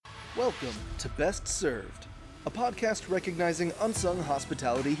Welcome to Best Served, a podcast recognizing unsung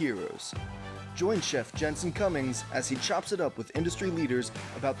hospitality heroes. Join Chef Jensen Cummings as he chops it up with industry leaders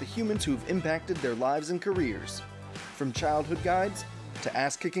about the humans who've impacted their lives and careers. From childhood guides to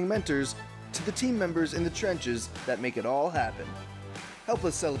ass-kicking mentors to the team members in the trenches that make it all happen. Help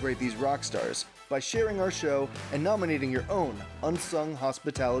us celebrate these rock stars by sharing our show and nominating your own unsung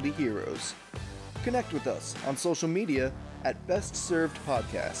hospitality heroes. Connect with us on social media at Best Served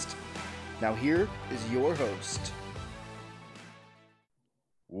Podcast. Now here is your host.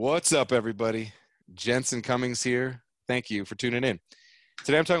 What's up, everybody? Jensen Cummings here. Thank you for tuning in.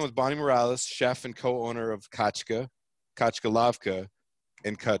 Today I'm talking with Bonnie Morales, chef and co-owner of Kachka Lavka,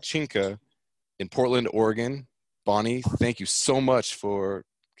 and Kachinka in Portland, Oregon. Bonnie, thank you so much for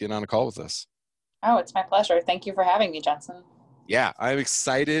getting on a call with us. Oh, it's my pleasure. Thank you for having me, Jensen. Yeah, I'm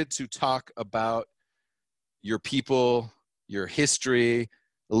excited to talk about your people, your history,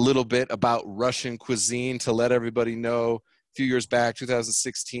 a little bit about Russian cuisine. To let everybody know, a few years back,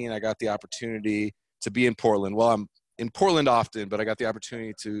 2016, I got the opportunity to be in Portland. Well, I'm in Portland often, but I got the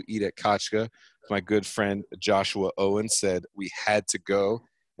opportunity to eat at Kachka. My good friend Joshua Owen said we had to go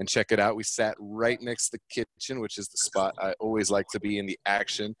and check it out. We sat right next to the kitchen, which is the spot I always like to be in the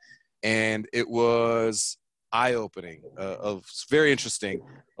action. And it was eye-opening, very interesting.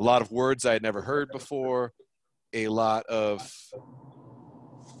 A lot of words I had never heard before, a lot of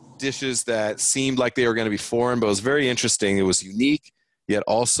dishes that seemed like they were going to be foreign, but it was very interesting. It was unique, yet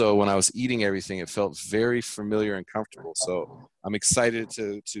also when I was eating everything, it felt very familiar and comfortable. So I'm excited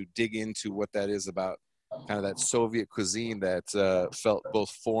to dig into what that is about, kind of that Soviet cuisine that felt both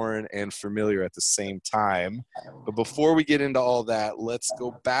foreign and familiar at the same time. But before we get into all that, let's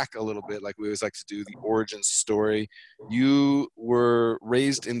go back a little bit, like we always like to do, the origin story. You were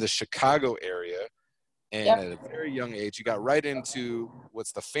raised in the Chicago area, and Yep. at a very young age, you got right into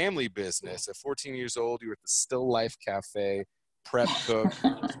what's the family business. At 14 years old, you were at the Still Life Cafe, prep cook,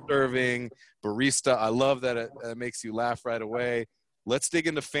 serving, barista. I love that it makes you laugh right away. Let's dig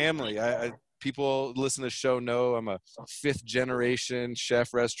into family. People listen to the show know I'm a fifth generation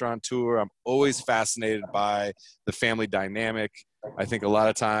chef restaurateur. I'm always fascinated by the family dynamic. I think a lot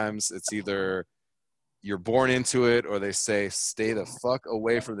of times it's either you're born into it or they say, stay the fuck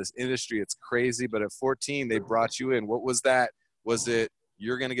away from this industry. It's crazy. But at 14, they brought you in. What was that? Was it,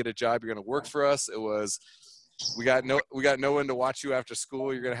 you're going to get a job, you're going to work for us? It was, we got no one to watch you after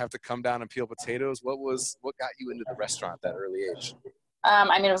school. You're going to have to come down and peel potatoes. What got you into the restaurant at that early age?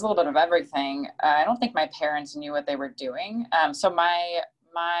 It was a little bit of everything. I don't think my parents knew what they were doing. So my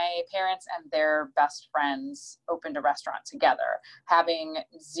parents and their best friends opened a restaurant together, having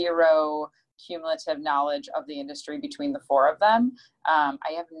zero cumulative knowledge of the industry between the four of them.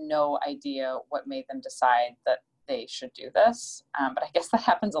 I have no idea what made them decide that they should do this, but I guess that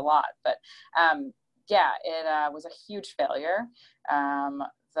happens a lot. But it was a huge failure,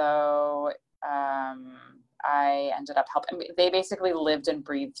 though. I ended up helping. They basically lived and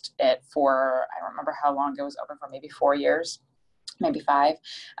breathed it for, I don't remember how long it was open for, maybe 4 years, maybe 5.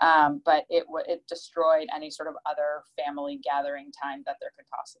 But it destroyed any sort of other family gathering time that there could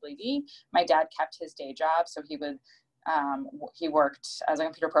possibly be. My dad kept his day job. So he worked as a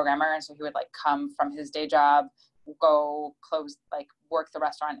computer programmer. And so he would come from his day job, go work the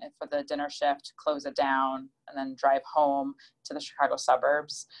restaurant for the dinner shift, close it down, and then drive home to the Chicago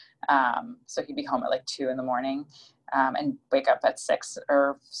suburbs. So he'd be home at 2 a.m. And wake up at 6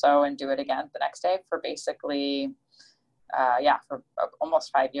 or so and do it again the next day for basically, for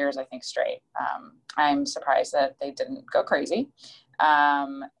almost 5 years, I think, straight. I'm surprised that they didn't go crazy.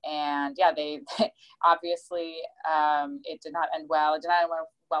 They obviously, it did not end well. It did not end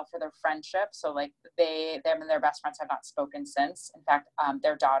well for their friendship. So them and their best friends have not spoken since. In fact,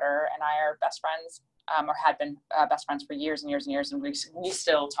 their daughter and I are best friends, or had been best friends for years and years and years. And we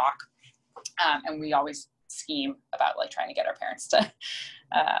still talk. And we always scheme about trying to get our parents to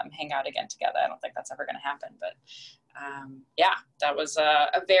hang out again together. I don't think that's ever going to happen, but that was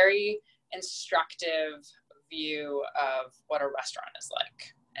a very instructive view of what a restaurant is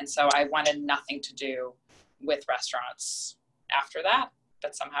like. And so I wanted nothing to do with restaurants after that,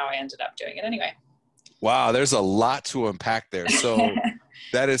 but somehow I ended up doing it anyway. Wow, there's a lot to unpack there. So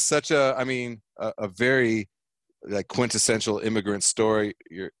that is such a very quintessential immigrant story.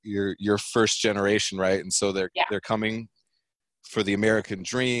 You're first generation, right? And so they're coming for the American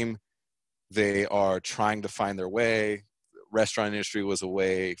dream. They are trying to find their way. Restaurant industry was a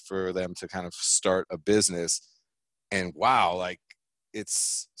way for them to kind of start a business. And wow,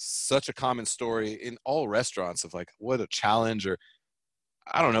 it's such a common story in all restaurants of what a challenge, or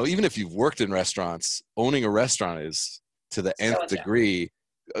I don't know, even if you've worked in restaurants, owning a restaurant is to the nth degree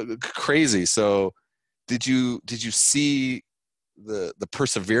crazy. So did you see the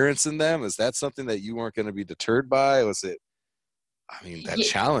perseverance in them? Is that something that you weren't going to be deterred by? Was it, I mean, that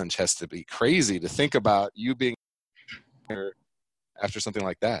challenge has to be crazy to think about you being after something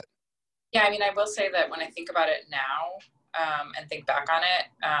like that. Yeah, I mean, I will say that when I think about it now, and think back on it,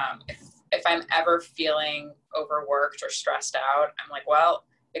 if I'm ever feeling overworked or stressed out, I'm like, well,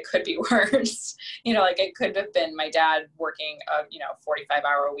 it could be worse. Like it could have been my dad working a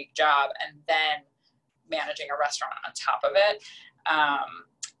 45-hour-a-week job and then managing a restaurant on top of it.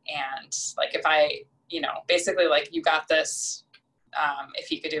 And like if I, basically like, you got this. If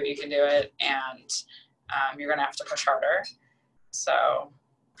he could do it, you can do it, and you're gonna have to push harder. So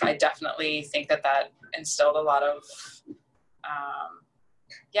I definitely think that instilled a lot of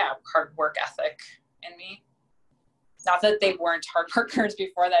hard work ethic in me. Not that they weren't hard workers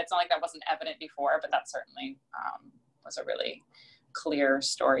before that. It's not like that wasn't evident before, but that certainly was a really clear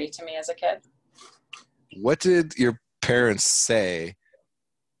story to me as a kid. What did your parents say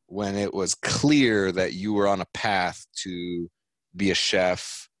when it was clear that you were on a path to be a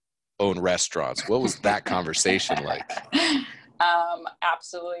chef, own restaurants? What was that conversation like?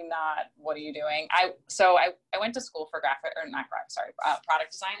 Absolutely not. What are you doing? I went to school for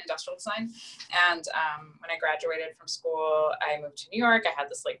product design, industrial design. And when I graduated from school, I moved to New York. I had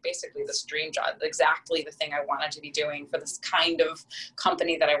this basically this dream job, exactly the thing I wanted to be doing for this kind of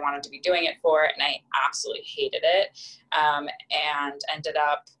company that I wanted to be doing it for. And I absolutely hated it. And ended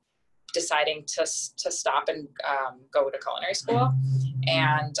up deciding to stop and go to culinary school.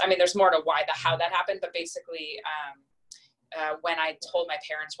 And I mean, there's more to how that happened, but basically, when I told my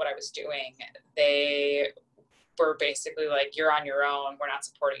parents what I was doing, they were basically like, you're on your own. We're not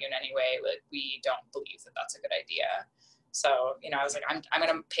supporting you in any way. Like, we don't believe that that's a good idea. So, I was like, I'm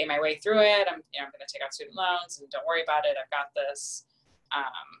going to pay my way through it. I'm going to take out student loans, and don't worry about it. I've got this.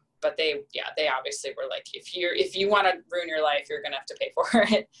 But they obviously were like, if you want to ruin your life, you're going to have to pay for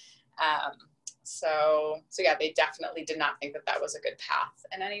it. So yeah, they definitely did not think that was a good path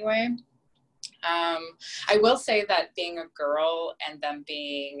in any way. I will say that being a girl and them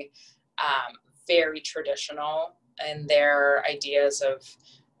being very traditional in their ideas of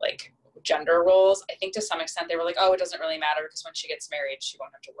like gender roles, I think to some extent they were like, oh, it doesn't really matter because when she gets married, she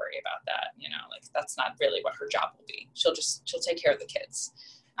won't have to worry about that. Like that's not really what her job will be. She'll take care of the kids,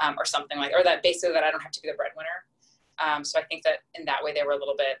 or something like, or that basically that I don't have to be the breadwinner. So I think that in that way they were a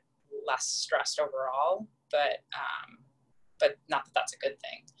little bit less stressed overall, but not that that's a good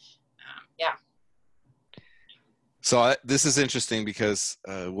thing. Yeah. So this is interesting because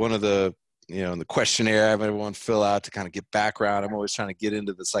one of the, in the questionnaire I have everyone fill out to kind of get background, I'm always trying to get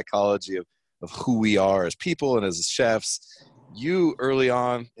into the psychology of who we are as people and as chefs. You early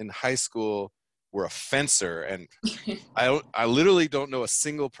on in high school were a fencer, and I literally don't know a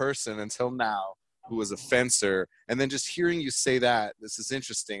single person until now who was a fencer. And then just hearing you say that, this is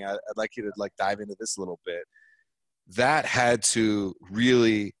interesting. I'd like you to dive into this a little bit. That had to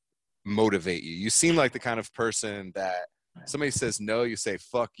really motivate you. You seem like the kind of person that somebody says no, you say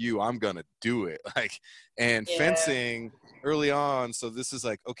fuck you, I'm gonna do it. And fencing early on, so this is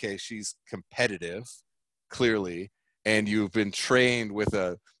like, okay, she's competitive clearly, and you've been trained with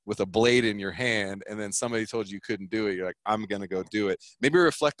a blade in your hand, and then somebody told you couldn't do it, you're like, I'm gonna go do it. Maybe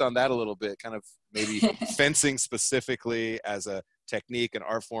reflect on that a little bit, kind of maybe fencing specifically as a technique, an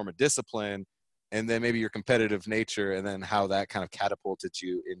art form, a discipline, and then maybe your competitive nature, and then how that kind of catapulted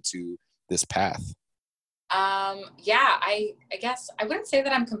you into this path. I guess I wouldn't say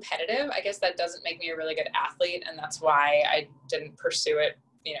that I'm competitive. I guess that doesn't make me a really good athlete, and that's why I didn't pursue it,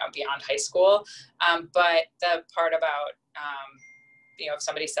 beyond high school. But the part about, if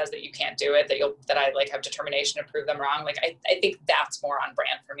somebody says that you can't do it, that I have determination to prove them wrong. I think that's more on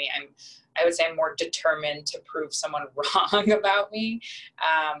brand for me. I would say I'm more determined to prove someone wrong about me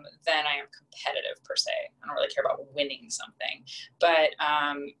than I am competitive per se. I don't really care about winning something, but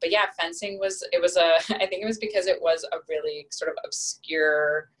yeah, fencing I think it was because it was a really sort of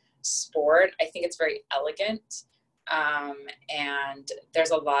obscure sport. I think it's very elegant. And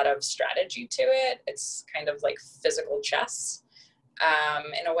there's a lot of strategy to it. It's kind of like physical chess,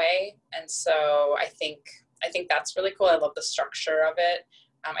 in a way. And so I think that's really cool. I love the structure of it.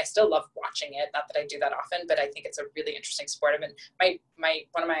 I still love watching it. Not that I do that often, but I think it's a really interesting sport. I mean,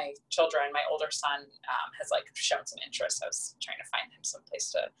 one of my children, my older son, has shown some interest. I was trying to find him some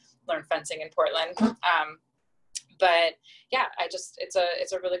place to learn fencing in Portland. But yeah, it's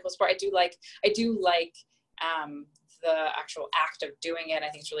a really cool sport. I do like the actual act of doing it. I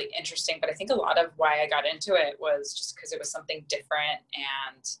think it's really interesting, but I think a lot of why I got into it was just because it was something different,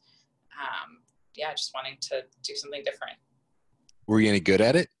 and just wanting to do something different. Were you any good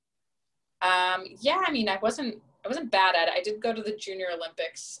at it? Yeah, I mean, I wasn't bad at it. I did go to the Junior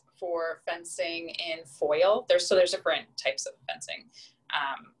Olympics for fencing in foil. There's different types of fencing.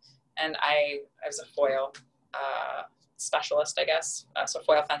 And I was a foil specialist, I guess. So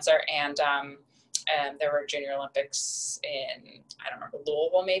foil fencer. And there were Junior Olympics in, I don't remember,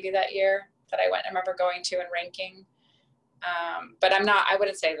 Louisville maybe that year that I remember going to and ranking. But I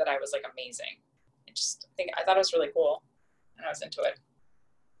wouldn't say that I was like amazing. I thought it was really cool and I was into it.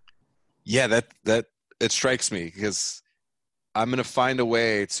 Yeah, that it strikes me because I'm going to find a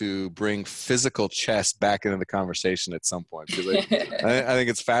way to bring physical chess back into the conversation at some point because I think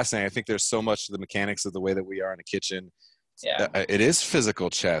it's fascinating. I think there's so much to the mechanics of the way that we are in a kitchen. Yeah, it is physical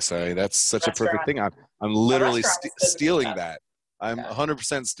chess. I mean, that's such a perfect thing. I'm literally stealing chess. That. I'm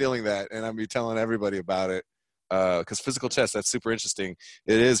 100% stealing that, and I'm be telling everybody about it because physical chess, that's super interesting.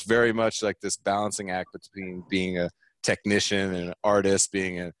 It is very much like this balancing act between being a technician and an artist,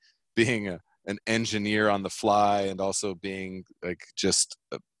 being an engineer on the fly, and also being like just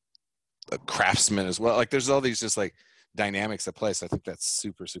a craftsman as well. Like there's all these just like dynamics at play. So I think that's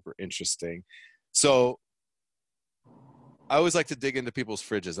super, super interesting. So I always like to dig into people's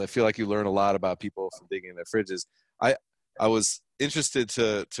fridges. I feel like you learn a lot about people from digging in their fridges. I was interested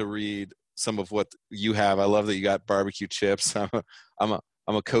to read some of what you have. I love that you got barbecue chips.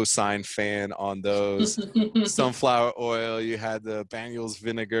 I'm a co-sign fan on those. Sunflower oil, you had the Banyuls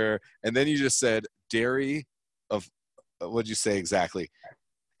vinegar, and then you just said dairy of, what'd you say exactly?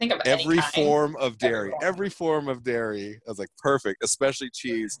 Think of every form of dairy. Every form of dairy. I was like, perfect, especially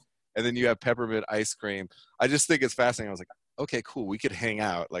cheese. And then you have peppermint ice cream. I just think it's fascinating. I was like, okay, cool. We could hang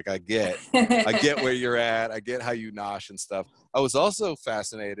out. Like I get where you're at. I get how you nosh and stuff. I was also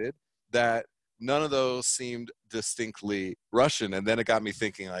fascinated that none of those seemed distinctly Russian. And then it got me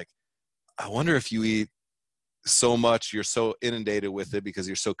thinking, like, I wonder if you eat so much, you're so inundated with it because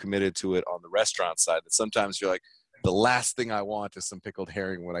you're so committed to it on the restaurant side that sometimes you're like, the last thing I want is some pickled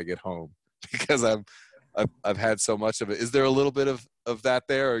herring when I get home because I've had so much of it. Is there a little bit of that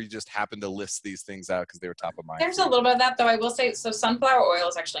there, or you just happen to list these things out because they were top of mind? There's a little bit of that, though. I will say, so sunflower oil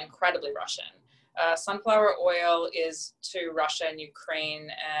is actually incredibly Russian. Sunflower oil is to Russia and Ukraine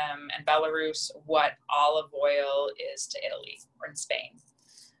and Belarus what olive oil is to Italy or in Spain.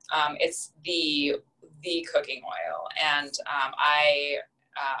 It's the cooking oil, and I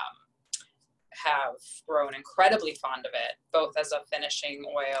have grown incredibly fond of it, both as a finishing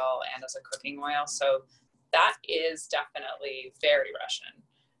oil and as a cooking oil. So that is definitely very Russian.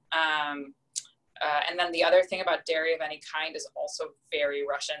 And then the other thing about dairy of any kind is also very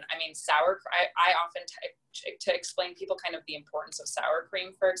Russian. I mean, I often, to explain people kind of the importance of sour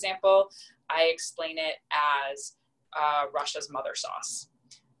cream, for example, I explain it as Russia's mother sauce.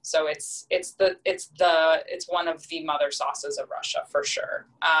 So it's one of the mother sauces of Russia for sure.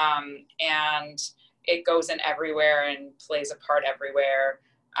 And it goes in everywhere and plays a part everywhere.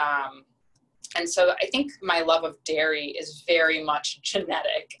 And so I think my love of dairy is very much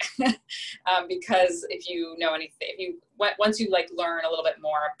genetic because if you know anything, once you like learn a little bit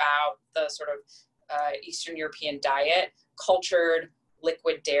more about the sort of Eastern European diet, cultured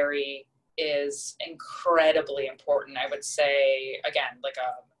liquid dairy is incredibly important. I would say, again, like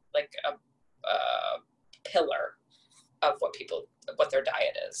a pillar of what their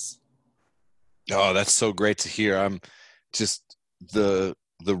diet is. Oh, that's so great to hear. I'm just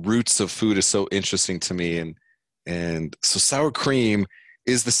the roots of food is so interesting to me. And so sour cream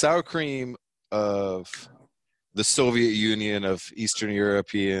is the sour cream of the Soviet Union, of Eastern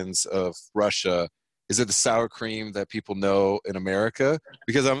Europeans, of Russia. Is it the sour cream that people know in America?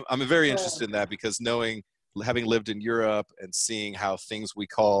 Because I'm very interested in that, because having lived in Europe and seeing how things we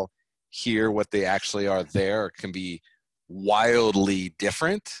call here what they actually are there can be wildly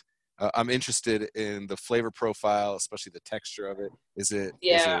different. I'm interested in the flavor profile, especially the texture of it. Is it?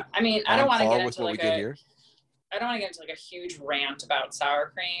 I mean, I don't want to get into I don't want to get into like a huge rant about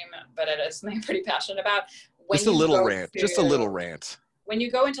sour cream, but it is something I'm pretty passionate about. Just a little rant. When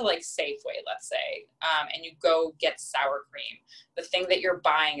you go into like Safeway, let's say, and you go get sour cream, the thing that you're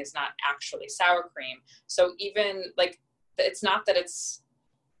buying is not actually sour cream. So even like, it's not that it's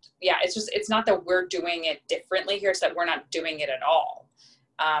not that we're doing it differently here. It's that we're not doing it at all.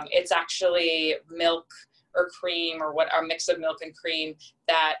 It's actually milk or cream or a mix of milk and cream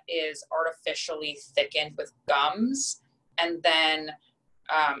that is artificially thickened with gums and then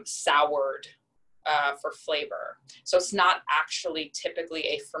soured for flavor. So it's not actually typically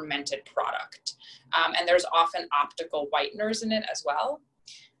a fermented product. And there's often optical whiteners in it as well.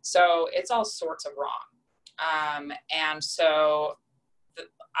 So it's all sorts of wrong. And so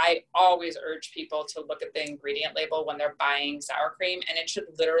I always urge people to look at the ingredient label when they're buying sour cream, and it should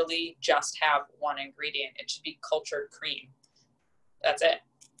literally just have one ingredient. It should be cultured cream. That's it.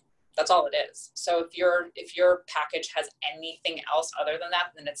 That's all it is. So if your package has anything else other than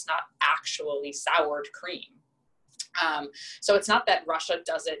that, then it's not actually soured cream. So it's not that Russia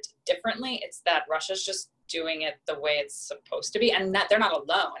does it differently. It's that Russia's just doing it the way it's supposed to be. And they're not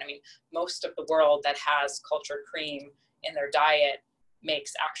alone. I mean, most of the world that has cultured cream in their diet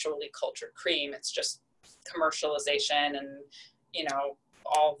makes actually cultured cream. It's just commercialization and, you know,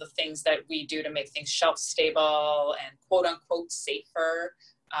 all the things that we do to make things shelf stable and quote unquote safer,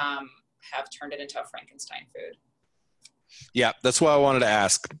 have turned it into a Frankenstein food. Yeah, that's why I wanted to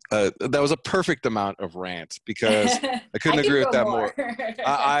ask. That was a perfect amount of rant, because I couldn't agree with that more.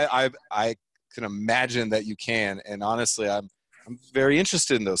 I can imagine that you can, and honestly, I'm very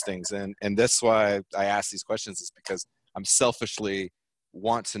interested in those things, and that's why I ask these questions, is because I'm selfishly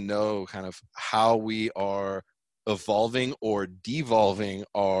want to know kind of how we are evolving or devolving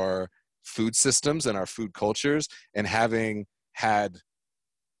our food systems and our food cultures, and having had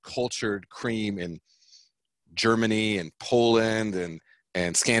cultured cream in Germany and Poland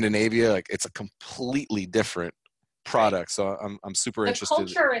and Scandinavia, like it's a completely different product. Right. So I'm super interested in that.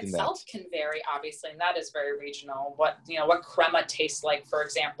 The culture itself can vary, obviously, and that is very regional. What crema tastes like, for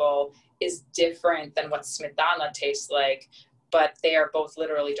example, is different than what smetana tastes like, but they are both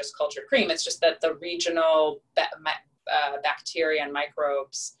literally just cultured cream. It's just that the regional bacteria and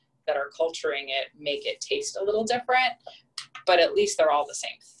microbes that are culturing it make it taste a little different, but at least they're all the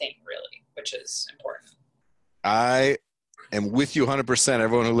same thing, really, which is important. I am with you 100%.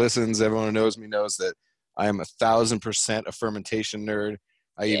 Everyone who listens, everyone who knows me knows that I am 1,000% a fermentation nerd.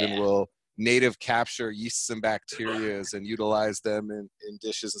 I even will native capture yeasts and bacterias and utilize them in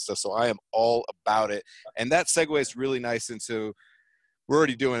dishes and stuff. So I am all about it. And that segues really nice into, we're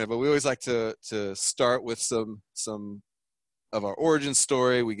already doing it, but we always like to start with some of our origin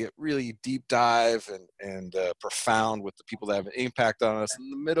story. We get really deep dive and profound with the people that have an impact on us. In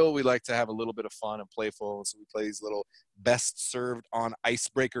the middle, we like to have a little bit of fun and playful. So we play these little best served on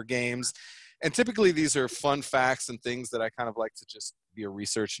icebreaker games. And typically these are fun facts and things that I kind of like to just be a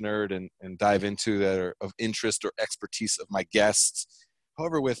research nerd and dive into, that are of interest or expertise of my guests.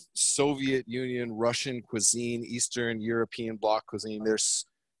 However, with Soviet Union, Russian cuisine, Eastern European bloc cuisine, there's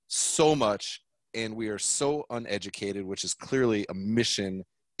so much, and we are so uneducated, which is clearly a mission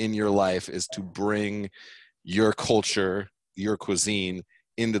in your life, is to bring your culture, your cuisine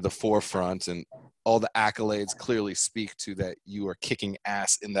into the forefront. And all the accolades clearly speak to that you are kicking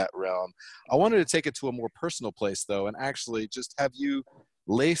ass in that realm. I wanted to take it to a more personal place, though, and actually just have you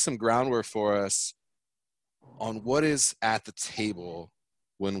lay some groundwork for us on what is at the table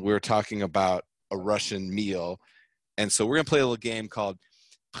when we're talking about a Russian meal. And so we're going to play a little game called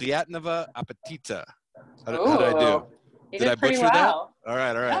Priatного Appetita. How did I do? Did I butcher well. That? All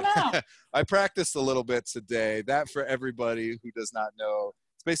right. No. I practiced a little bit today. That, for everybody who does not know,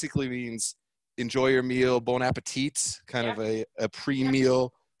 it basically means enjoy your meal, bon appetit, kind of a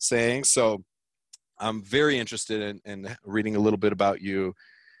pre-meal saying. So I'm very interested in reading a little bit about you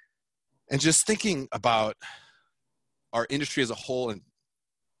and just thinking about our industry as a whole and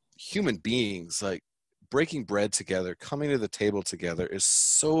human beings, like breaking bread together, coming to the table together is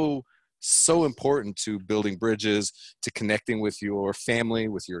so important to building bridges, to connecting with your family,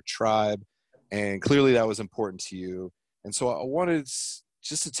 with your tribe. And clearly that was important to you. And so I wanted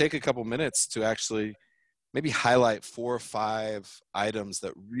just to take a couple minutes to actually maybe highlight 4 or 5 items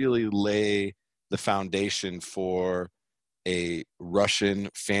that really lay the foundation for a Russian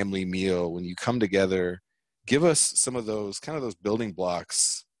family meal. When you come together, give us some of those building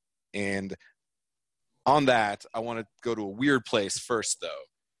blocks. And on that, I want to go to a weird place first, though.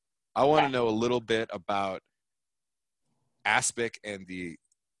 I want to know a little bit about aspic and the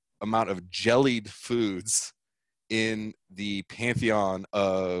amount of jellied foods in the pantheon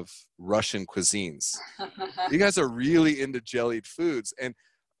of Russian cuisines. You guys are really into jellied foods, and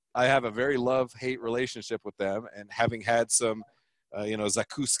I have a very love-hate relationship with them. And having had some,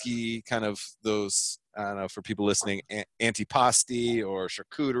 zakuski, kind of those, I don't know, for people listening, antipasti or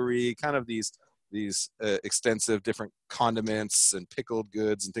charcuterie, kind of these extensive different condiments and pickled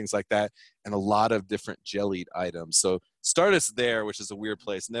goods and things like that, and a lot of different jellied items. So start us there, which is a weird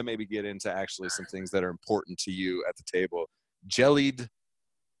place, and then maybe get into actually some things that are important to you at the table. Jellied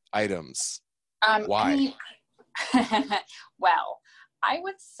items. Why? Well, I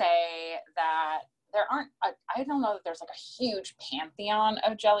would say that there aren't, I don't know that there's like a huge pantheon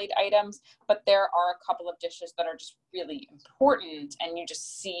of jellied items, but there are a couple of dishes that are just really important and you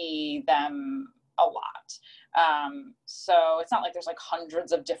just see them a lot. So it's not like there's like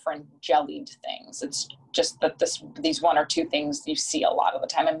hundreds of different jellied things. It's just that these one or two things you see a lot of the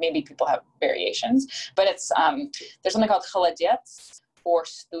time, and maybe people have variations, but it's, there's something called холодец or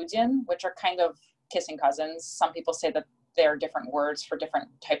studien, which are kind of kissing cousins. Some people say that they're different words for different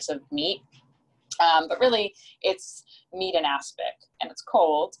types of meat. But really it's meat in aspic, and it's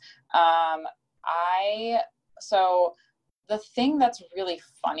cold. So the thing that's really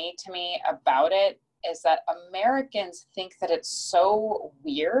funny to me about it is that Americans think that it's so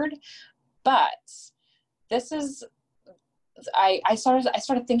weird, but this is, I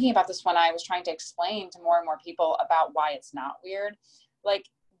started thinking about this when I was trying to explain to more and more people about why it's not weird. Like,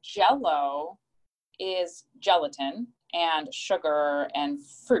 Jell-O is gelatin and sugar and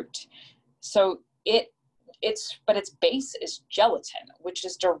fruit. So but its base is gelatin, which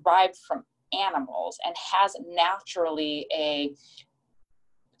is derived from animals and has naturally a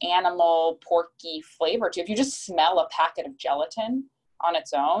animal porky flavor to it. If you just smell a packet of gelatin on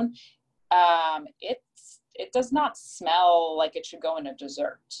its own, it does not smell like it should go in a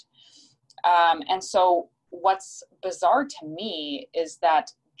dessert. And so what's bizarre to me is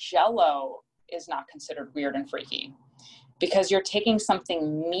that Jell-O is not considered weird and freaky, because you're taking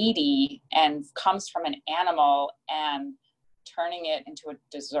something meaty and comes from an animal and turning it into a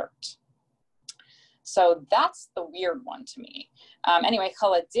dessert. So that's the weird one to me. Anyway,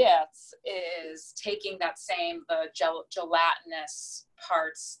 холодец is taking that same, the gelatinous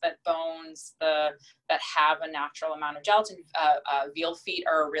parts, that bones, that have a natural amount of gelatin. Veal feet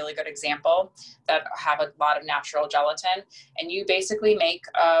are a really good example that have a lot of natural gelatin. And you basically make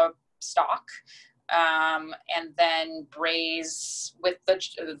a stock, and then braise with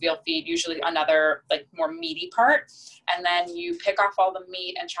the veal feet, usually another like more meaty part. And then you pick off all the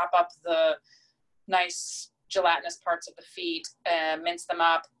meat and chop up the nice gelatinous parts of the feet, mince them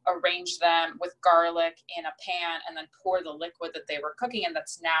up, arrange them with garlic in a pan, and then pour the liquid that they were cooking in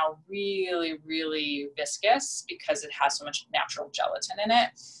that's now really, really viscous because it has so much natural gelatin in it,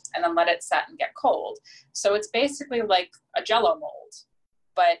 and then let it set and get cold. So it's basically like a Jell-O mold,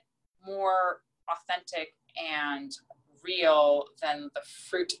 but more authentic and real than the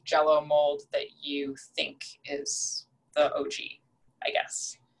fruit Jell-O mold that you think is the OG, I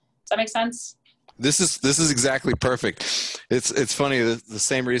guess. Does that make sense? This is exactly perfect. It's funny. The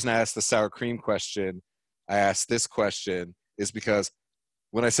same reason I asked the sour cream question, I asked this question, is because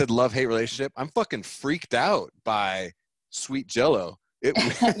when I said love-hate relationship, I'm fucking freaked out by sweet Jell-O.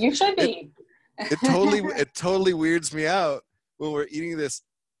 You should be. It totally weirds me out when we're eating this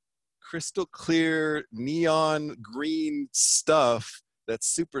crystal clear neon green stuff that's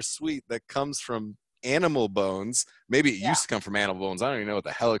super sweet that comes from animal bones. Maybe it used to come from animal bones. I don't even know what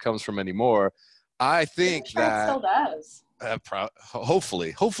the hell it comes from anymore. I think that it still does.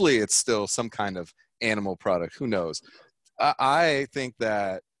 Hopefully it's still some kind of animal product. Who knows? I think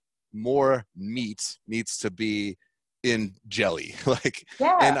that more meat needs to be in jelly.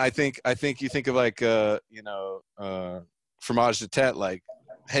 And I think you think of like fromage de tête, like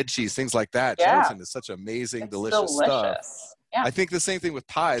head cheese, things like that. Gelatin is such amazing, delicious stuff. Yeah. I think the same thing with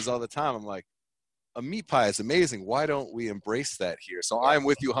pies all the time. I'm like, a meat pie is amazing. Why don't we embrace that here? So I'm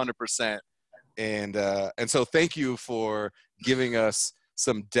with you 100%. And so thank you for giving us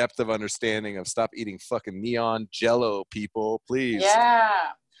some depth of understanding of stop eating fucking neon Jell-O, people, please. Yeah.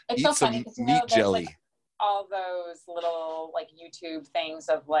 It's eat so some funny because meat jelly. like all those little like YouTube things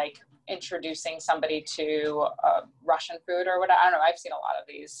of like introducing somebody to Russian food or whatever. I don't know. I've seen a lot of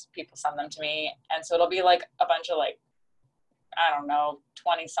these. People send them to me. And so it'll be like a bunch of like, I don't know,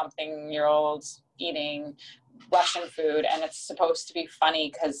 20-something-year-olds eating Russian food. And it's supposed to be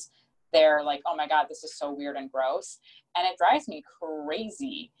funny because they're like, oh my God, this is so weird and gross. And it drives me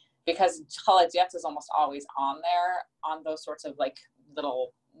crazy because холодец is almost always on there on those sorts of like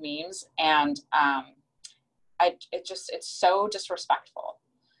little memes. And it's so disrespectful.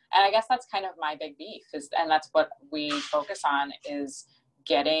 And I guess that's kind of my big beef and that's what we focus on, is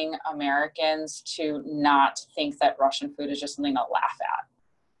getting Americans to not think that Russian food is just something to laugh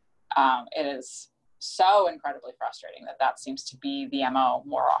at. It is so incredibly frustrating that seems to be the MO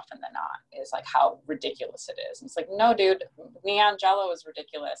more often than not, is like how ridiculous it is. And it's like, no, dude, neon Jell-O is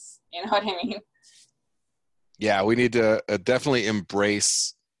ridiculous. You know what I mean? Yeah, we need to definitely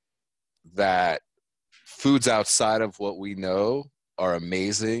embrace that foods outside of what we know are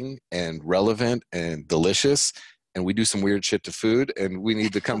amazing and relevant and delicious. And we do some weird shit to food, and we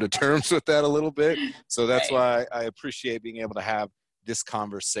need to come to terms with that a little bit. So that's why I appreciate being able to have this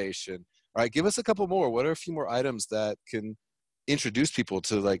conversation. All right, give us a couple more. What are a few more items that can introduce people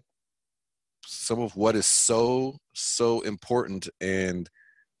to like some of what is so important and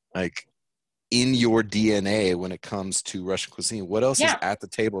like in your DNA when it comes to Russian cuisine? What else is at the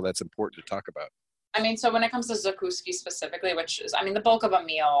table that's important to talk about? I mean, so when it comes to zakouski specifically, which is, I mean, the bulk of a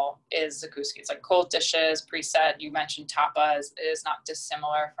meal is zakouski. It's like cold dishes, preset. You mentioned tapas. It is not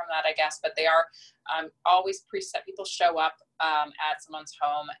dissimilar from that, I guess, but they are always preset. People show up at someone's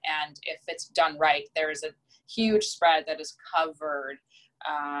home, and if it's done right, there is a huge spread that is covered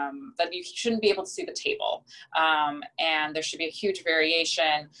that you shouldn't be able to see the table. And there should be a huge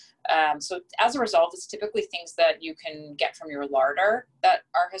variation. So as a result, it's typically things that you can get from your larder that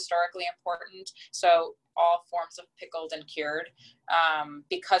are historically important. So all forms of pickled and cured,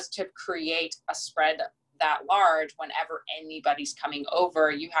 because to create a spread that large, whenever anybody's coming over,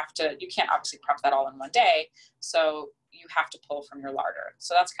 you can't obviously prep that all in one day. So you have to pull from your larder.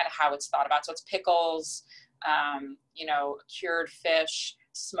 So that's kind of how it's thought about. So it's pickles, cured fish,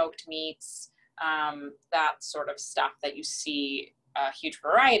 smoked meats, that sort of stuff that you see a huge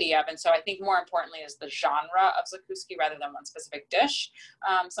variety of. And so I think more importantly is the genre of zakouski rather than one specific dish.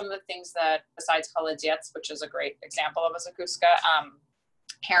 Some of the things that, besides holodets, which is a great example of a zakouska,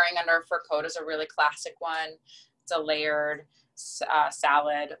 herring under a fur coat is a really classic one. It's a layered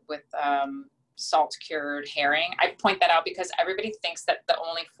salad with salt cured herring. I point that out because everybody thinks that the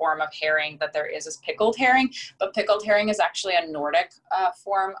only form of herring that there is pickled herring, but pickled herring is actually a Nordic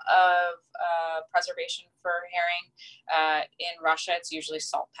form of preservation for herring. In Russia, it's usually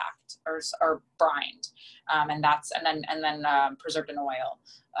salt packed or brined, and then preserved in oil.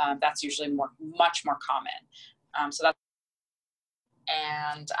 That's usually much more common. So that's,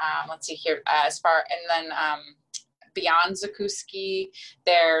 and let's see here, beyond zakouski,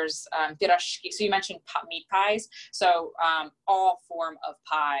 there's pirashki. So you mentioned meat pies. So all form of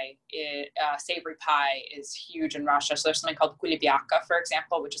pie, savory pie is huge in Russia. So there's something called kulibyaka, for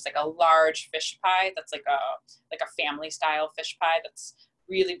example, which is like a large fish pie that's like a family style fish pie that's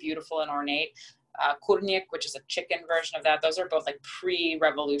really beautiful and ornate. Kurnik, which is a chicken version of that. Those are both like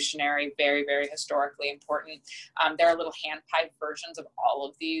pre-revolutionary, very, very historically important. There are little hand-pied versions of all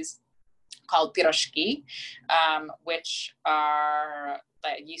of these called pirashki, which are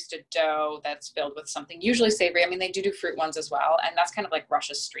like yeasted dough that's filled with something usually savory. I mean, they do fruit ones as well, and that's kind of like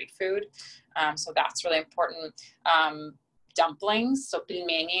Russia's street food. So that's really important. Dumplings, so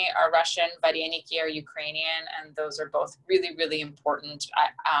pelmeni are Russian, vareniki are Ukrainian, and those are both really, really important.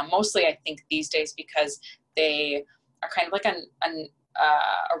 Mostly, I think these days because they are kind of like an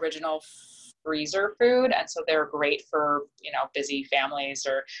original freezer food, and so they're great for busy families,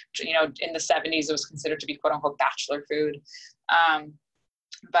 or in the 70s it was considered to be quote unquote bachelor food.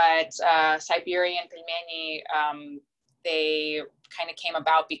 But Siberian pelmeni, they kind of came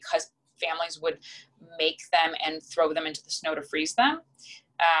about because families would make them and throw them into the snow to freeze them,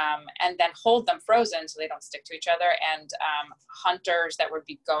 and then hold them frozen so they don't stick to each other. And hunters that would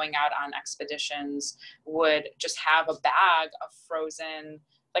be going out on expeditions would just have a bag of frozen,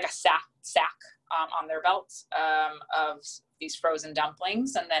 like a sack on their belts of these frozen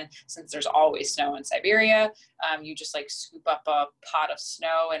dumplings. And then since there's always snow in Siberia, you just like scoop up a pot of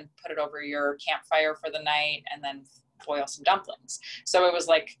snow and put it over your campfire for the night and then boil some dumplings. So it was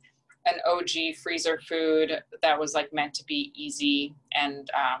like an OG freezer food that was like meant to be easy. And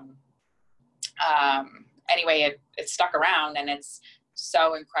anyway, it stuck around, and it's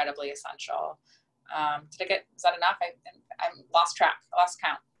so incredibly essential. Is that enough? I lost track. I lost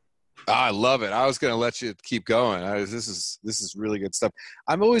count. I love it. I was going to let you keep going. This is really good stuff.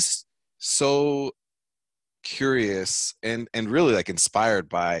 I'm always so curious and really like inspired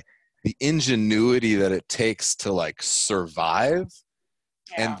by the ingenuity that it takes to like survive.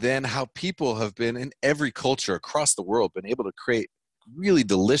 Yeah. And then how people have been in every culture across the world been able to create really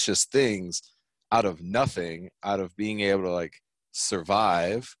delicious things out of nothing, out of being able to like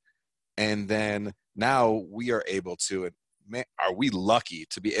survive. And then now we are able to, and man, are we lucky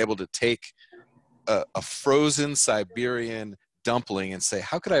to be able to take a frozen Siberian dumpling and say,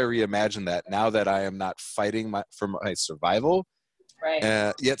 how could I reimagine that now that I am not fighting for my survival?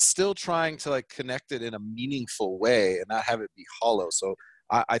 Right. Yet still trying to like connect it in a meaningful way and not have it be hollow. So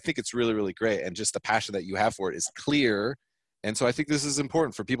I think it's really, really great. And just the passion that you have for it is clear. And so I think this is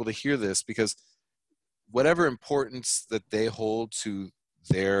important for people to hear this, because whatever importance that they hold to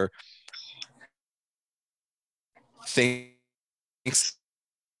their things,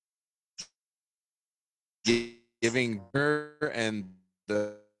 giving her and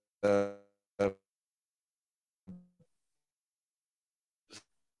the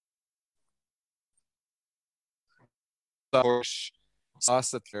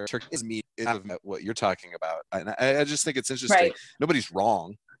sauce that turkey is meat, what you're talking about. And I just think it's interesting. Right. Nobody's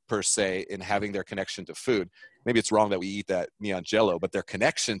wrong per se in having their connection to food. Maybe it's wrong that we eat that neon jello, but their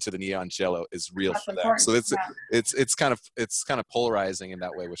connection to the neon jello is real That's for them. important. So Yeah. it's kind of polarizing in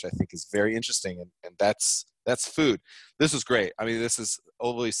that way, which I think is very interesting. And that's food. This is great. I mean, this is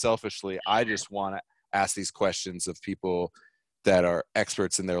overly selfishly, I just want to ask these questions of people that are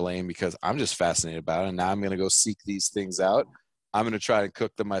experts in their lane because I'm just fascinated about it. And now I'm going to go seek these things out. I'm going to try and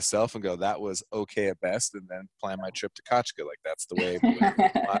cook them myself and go, that was okay at best, and then plan my trip to Kachka. Like, that's the way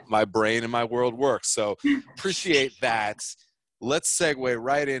my brain and my world works. So appreciate that. Let's segue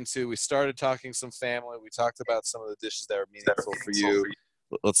right into, we started talking some family. We talked about some of the dishes that are meaningful for you.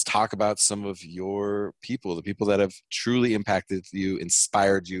 Let's talk about some of your people, the people that have truly impacted you,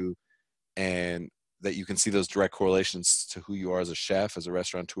 inspired you, and that you can see those direct correlations to who you are as a chef, as a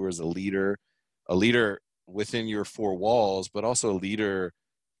restaurateur, as a leader within your four walls, but also a leader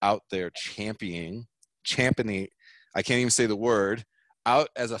out there championing, I can't even say the word, out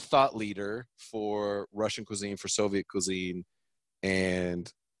as a thought leader for Russian cuisine, for Soviet cuisine.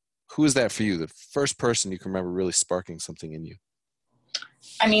 And who is that for you? The first person you can remember really sparking something in you?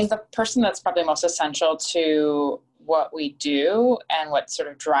 I mean, the person that's probably most essential to what we do and what sort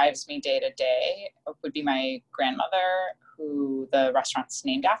of drives me day to day would be my grandmother, who the restaurant's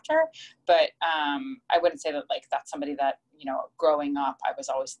named after. But I wouldn't say that like that's somebody that, you know, growing up, I was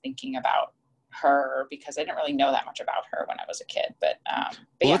always thinking about her because I didn't really know that much about her when I was a kid. But well,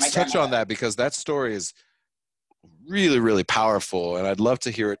 yeah, let's touch on that because that story is really, really powerful. And I'd love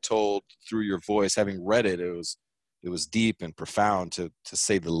to hear it told through your voice. Having read it, it was deep and profound to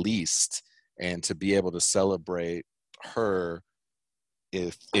say the least, and to be able to celebrate her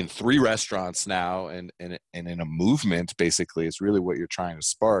in 3 restaurants now and in a movement basically is really what you're trying to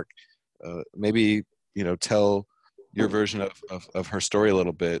spark. Maybe, you know, tell your version of her story a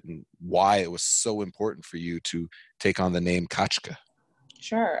little bit and why it was so important for you to take on the name Kachka.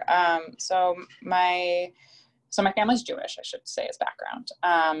 Sure. So my family's Jewish, I should say, as background.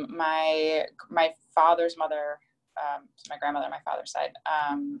 My father's mother, my grandmother on my father's side,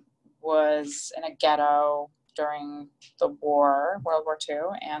 was in a ghetto during the war, World War II,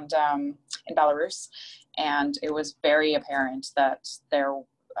 and in Belarus. And it was very apparent that they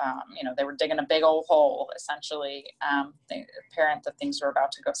were digging a big old hole, essentially. Apparent that things were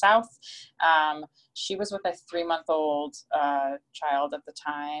about to go south. She was with a 3-month-old child at the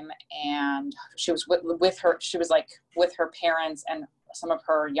time, and she was with her parents and some of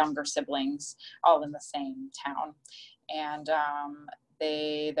her younger siblings, all in the same town. And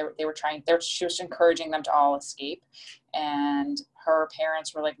she was encouraging them to all escape, and her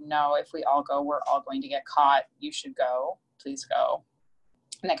parents were like, no, if we all go, we're all going to get caught. You should go, please go.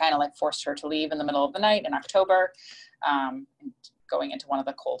 And they kind of like forced her to leave in the middle of the night in October, going into one of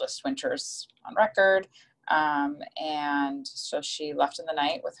the coldest winters on record. And so she left in the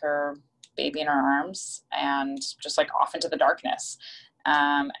night with her baby in her arms and just like off into the darkness.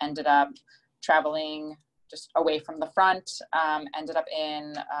 Ended up traveling just away from the front, ended up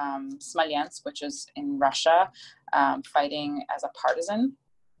in Smolensk, which is in Russia, fighting as a partisan,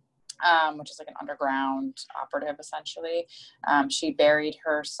 which is like an underground operative, essentially. She buried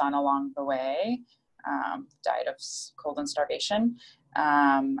her son along the way, died of cold and starvation.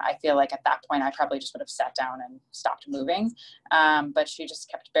 I feel like at that point, I probably just would have sat down and stopped moving. But she just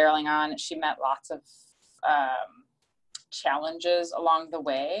kept barreling on. She met lots of challenges along the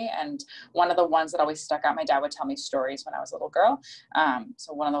way, and one of the ones that always stuck out, my dad would tell me stories when I was a little girl,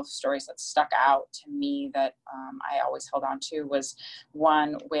 so one of those stories that stuck out to me that I always held on to was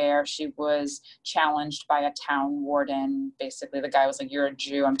one where she was challenged by a town warden. Basically, the guy was like, "You're a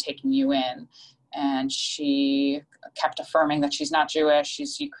Jew, I'm taking you in," and she kept affirming that she's not Jewish,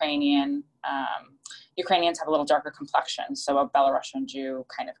 she's Ukrainian. Ukrainians have a little darker complexion, so a Belarusian Jew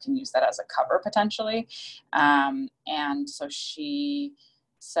kind of can use that as a cover potentially. And so she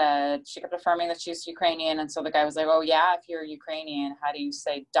said, she kept affirming that she's Ukrainian. And so the guy was like, "Oh yeah, if you're Ukrainian, how do you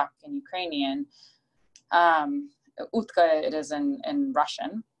say duck in Ukrainian?" Utka it is in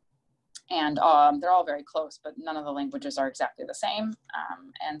Russian. And they're all very close, but none of the languages are exactly the same.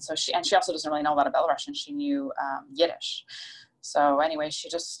 And so she also doesn't really know a lot of Belarusian. She knew Yiddish. So anyway, she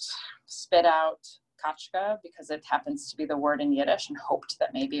just spit out Kachka because it happens to be the word in Yiddish, and hoped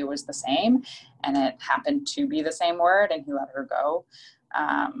that maybe it was the same. And it happened to be the same word, and he let her go.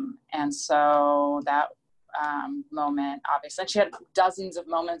 And so that moment, obviously, and she had dozens of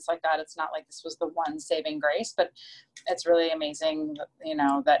moments like that. It's not like this was the one saving grace, but it's really amazing, you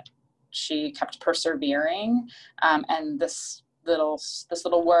know, that she kept persevering. And this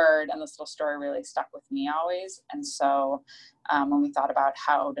little word and this little story really stuck with me always. And so when we thought about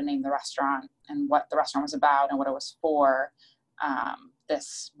how to name the restaurant and what the restaurant was about and what it was for,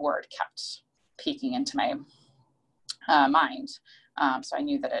 this word kept peeking into my mind. So I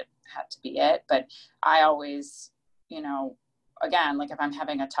knew that it had to be it. But I always, again, like if I'm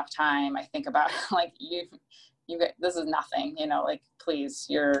having a tough time, I think about like you this is nothing, like please,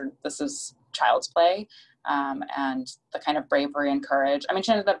 this is child's play. And the kind of bravery and courage. I mean,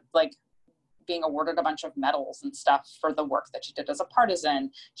 she ended up like being awarded a bunch of medals and stuff for the work that she did as a partisan.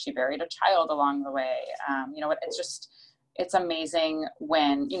 She buried a child along the way. It's amazing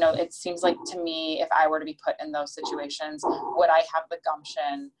when, it seems like to me, if I were to be put in those situations, would I have the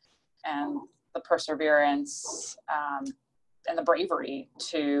gumption and the perseverance, and the bravery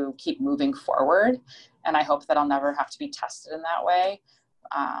to keep moving forward? And I hope that I'll never have to be tested in that way.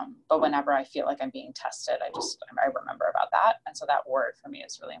 But whenever I feel like I'm being tested, I remember about that. And so that word for me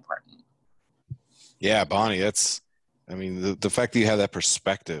is really important. Yeah, Bonnie, the fact that you have that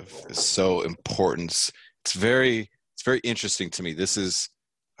perspective is so important. It's very interesting to me. This is,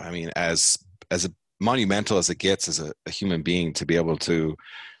 as monumental as it gets as a human being, to be able to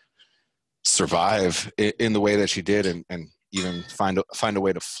survive in the way that she did and even find a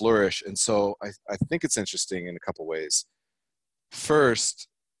way to flourish. And so I think it's interesting in a couple ways. First,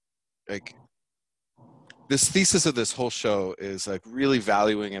 like, this thesis of this whole show is like really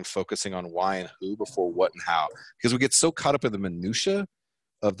valuing and focusing on why and who before what and how, because we get so caught up in the minutia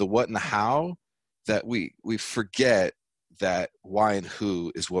of the what and the how that we forget that why and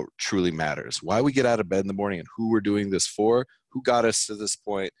who is what truly matters. Why we get out of bed in the morning and who we're doing this for, who got us to this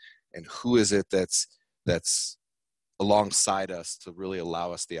point, and who is it that's alongside us to really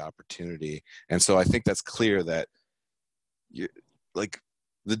allow us the opportunity. And so I think that's clear that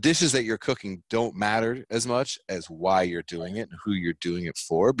the dishes that you're cooking don't matter as much as why you're doing it and who you're doing it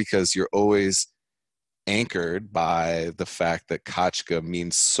for, because you're always anchored by the fact that Kachka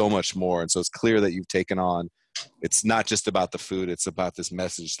means so much more. And so it's clear that you've taken on, it's not just about the food, it's about this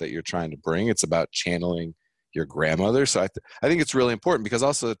message that you're trying to bring. It's about channeling your grandmother. So I think it's really important, because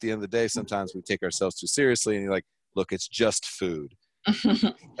also at the end of the day, sometimes we take ourselves too seriously and you're like, look, it's just food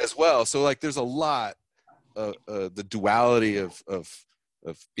as well. So like there's a lot, the duality of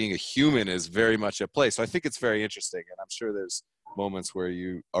being a human is very much at play. So I think it's very interesting, and I'm sure there's moments where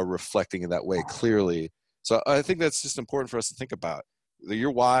you are reflecting in that way clearly. So I think that's just important for us to think about. Your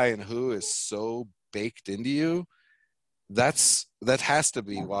why and who is so baked into you. That has to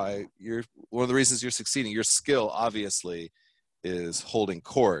be why you're one of the reasons you're succeeding. Your skill obviously is holding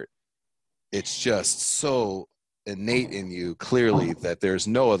court. It's just so innate in you clearly that there's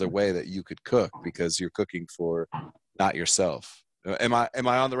no other way that you could cook, because you're cooking for not yourself. Am I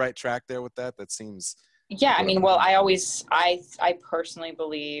on the right track there with that? That seems. Yeah. I mean, well, I personally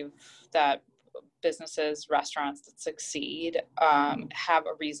believe that businesses, restaurants that succeed, have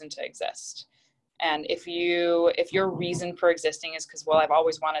a reason to exist. And if your reason for existing is because, well, I've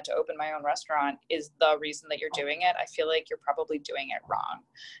always wanted to open my own restaurant, is the reason that you're doing it, I feel like you're probably doing it wrong.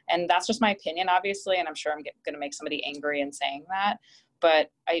 And that's just my opinion, obviously. And I'm sure I'm going to make somebody angry in saying that. But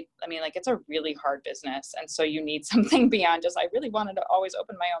I mean, like, it's a really hard business. And so you need something beyond just, I really wanted to always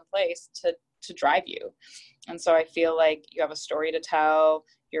open my own place to drive you. And so I feel like you have a story to tell,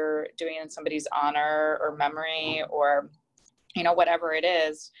 you're doing it in somebody's honor or memory or, whatever it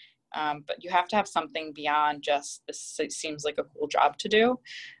is. But you have to have something beyond just this. It seems like a cool job to do.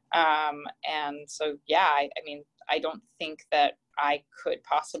 And so, yeah, I mean, I don't think that I could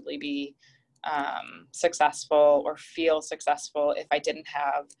possibly be successful or feel successful if I didn't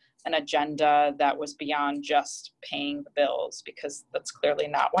have an agenda that was beyond just paying the bills, because that's clearly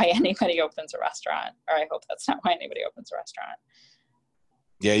not why anybody opens a restaurant, or I hope that's not why anybody opens a restaurant.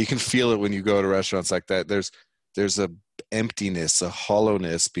 Yeah, you can feel it when you go to restaurants like that. There's a emptiness, a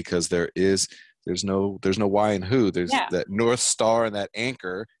hollowness, because there's no why and who. There's that North Star and that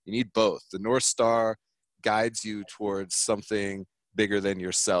anchor. You need both. The North Star guides you towards something bigger than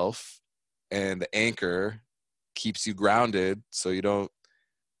yourself, and the anchor keeps you grounded so you don't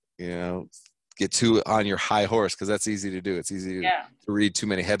get too on your high horse, because that's easy to do. It's easy to read too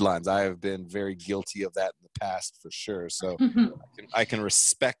many headlines. I have been very guilty of that in the past, for sure. So I can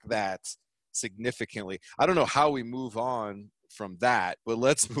respect that significantly. I don't know how we move on from that, but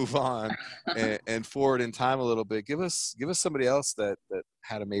let's move on and forward in time a little bit. Give us somebody else that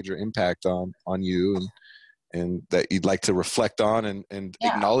had a major impact on you and that you'd like to reflect on and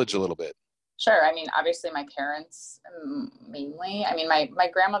acknowledge a little bit. Sure. I mean, obviously my parents mainly. I mean, my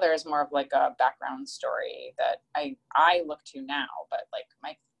grandmother is more of like a background story that I look to now, but like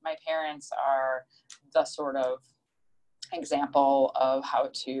my parents are the sort of example of how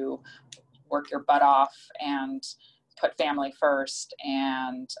to work your butt off and put family first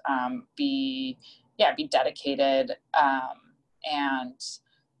and be dedicated And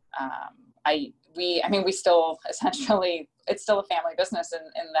we still essentially, it's still a family business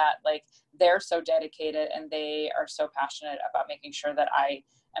in that, like, they're so dedicated and they are so passionate about making sure that I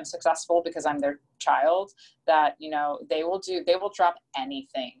am successful because I'm their child, that, you know, they will drop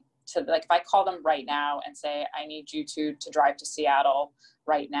anything to, like, if I call them right now and say, I need you to drive to Seattle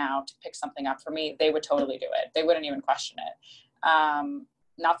right now to pick something up for me, they would totally do it. They wouldn't even question it.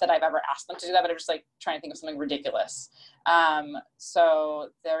 Not that I've ever asked them to do that, but I'm just like trying to think of something ridiculous. So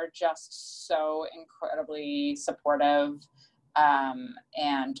they're just so incredibly supportive,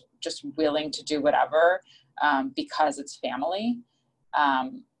 and just willing to do whatever, because it's family.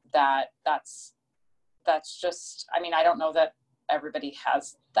 That's just, I mean, I don't know that everybody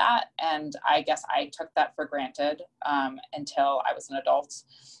has that. And I guess I took that for granted, until I was an adult,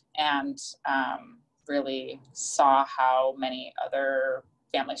 and, really saw how many other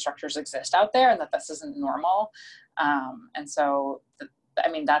family structures exist out there, and that this isn't normal. And so,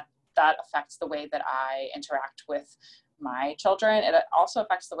 that affects the way that I interact with my children. It also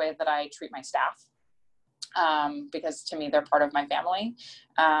affects the way that I treat my staff, because to me, they're part of my family.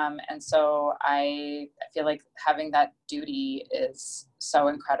 And so I feel like having that duty is so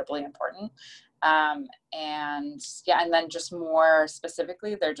incredibly important. And then just more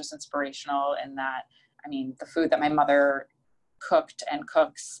specifically, they're just inspirational in that, I mean, the food that my mother cooked and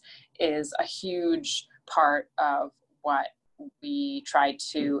cooks is a huge part of what we try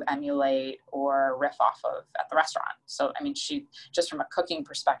to emulate or riff off of at the restaurant. So, I mean, she, just from a cooking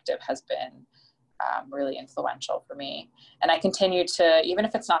perspective, has been really influential for me. And I continue to, even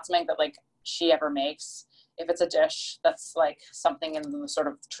if it's not something that like she ever makes, if it's a dish that's like something in the sort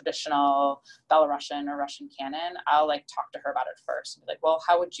of traditional Belarusian or Russian canon, I'll like talk to her about it first. Be like, well,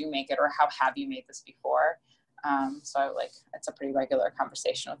 how would you make it? Or how have you made this before? So like, it's a pretty regular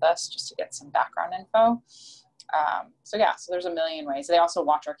conversation with us just to get some background info. So there's a million ways. They also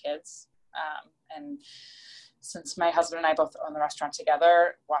watch our kids. And since my husband and I both own the restaurant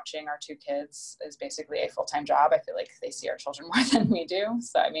together, watching our two kids is basically a full-time job. I feel like they see our children more than we do.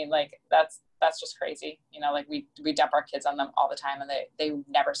 So, I mean, like, that's just crazy. You know, like we dump our kids on them all the time, and they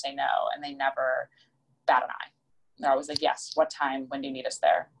never say no, and they never bat an eye. They're always like, yes, what time, when do you need us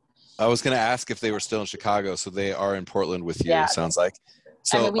there? I was going to ask if they were still in Chicago, so they are in Portland with you, Yeah, it sounds like.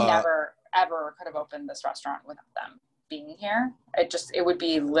 So, I mean, we never, ever could have opened this restaurant without them being here. It would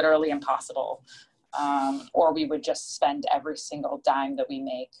be literally impossible. Or we would just spend every single dime that we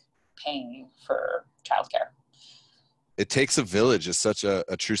make paying for childcare. It takes a village is such a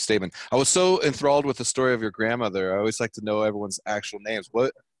true statement. I was so enthralled with the story of your grandmother. I always like to know everyone's actual names.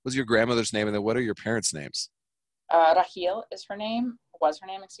 What was your grandmother's name, and then what are your parents' names? Rahil was her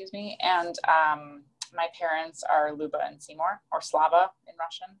name, excuse me. And my parents are Luba and Seymour, or Slava in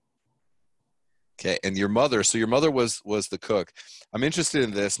Russian. Okay, and your mother, so your mother was the cook. I'm interested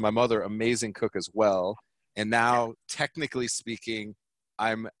in this. My mother, amazing cook as well. And now, technically speaking,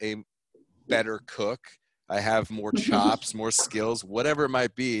 I'm a better cook. I have more chops, more skills, whatever it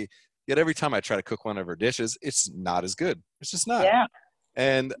might be. Yet every time I try to cook one of her dishes, it's not as good. It's just not. Yeah.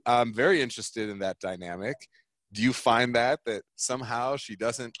 And I'm very interested in that dynamic. Do you find that somehow she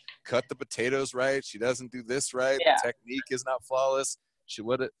doesn't cut the potatoes right? She doesn't do this right. Yeah. The technique is not flawless.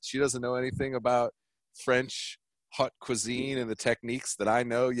 She doesn't know anything about French hot cuisine and the techniques that I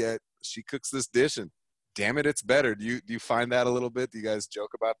know, yet she cooks this dish and damn it, it's better. Do you find that a little bit? Do you guys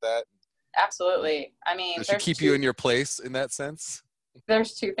joke about that? Absolutely. I mean, does she keep you in your place in that sense?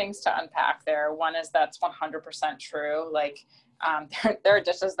 There's two things to unpack there. One is that's 100% true. Like, there are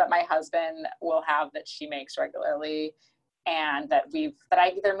dishes that my husband will have that she makes regularly, and that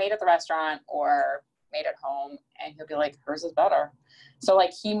I either made at the restaurant or made at home, and he'll be like, hers is better. So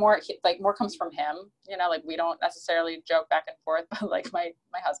like more comes from him, you know, like we don't necessarily joke back and forth, but like my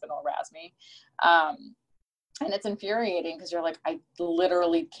husband will razz me. And it's infuriating because you're like, I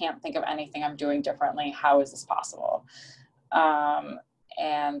literally can't think of anything I'm doing differently. How is this possible?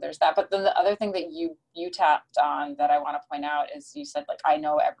 And there's that. But then the other thing that you tapped on that I want to point out is you said, like, I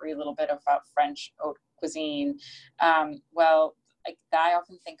know every little bit about French haute cuisine. Well, like I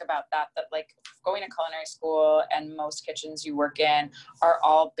often think about that like going to culinary school and most kitchens you work in are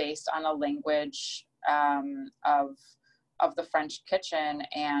all based on a language of the French kitchen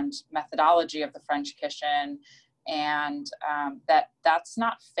and methodology of the French kitchen. And that's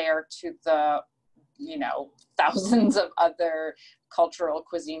not fair to the, you know, thousands of other cultural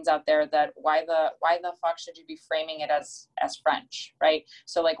cuisines out there that why the fuck should you be framing it as French, right?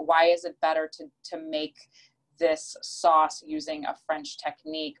 So like, why is it better to make this sauce using a French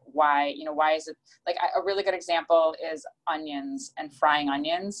technique? Why is it like a really good example is onions and frying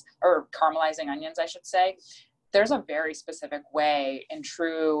onions, or caramelizing onions, I should say. there's a very specific way and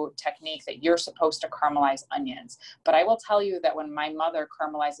true technique that you're supposed to caramelize onions. But I will tell you that when my mother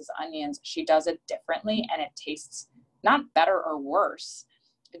caramelizes onions, she does it differently, and it tastes not better or worse.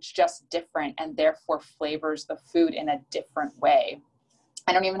 It's just different, and therefore flavors the food in a different way.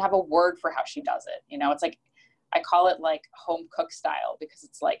 I don't even have a word for how she does it. You know, it's like, I call it like home cook style, because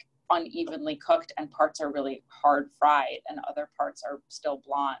it's like unevenly cooked and parts are really hard fried and other parts are still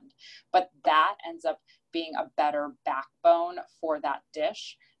blonde. But that ends up being a better backbone for that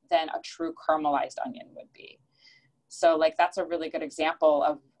dish than a true caramelized onion would be. So like, that's a really good example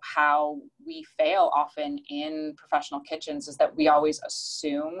of how we fail often in professional kitchens, is that we always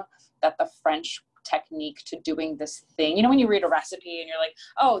assume that the French technique to doing this thing, you know, when you read a recipe and you're like,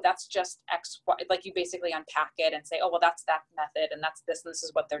 oh, that's just X, Y, like you basically unpack it and say, oh, well, that's that method and that's this, and this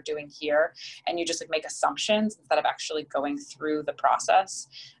is what they're doing here. And you just like make assumptions instead of actually going through the process.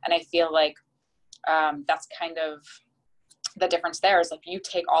 And I feel like that's kind of the difference there, is like, you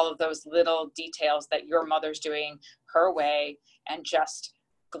take all of those little details that your mother's doing her way and just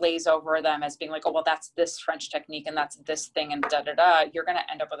glaze over them as being like, oh, well, that's this French technique and that's this thing and da da da. You're going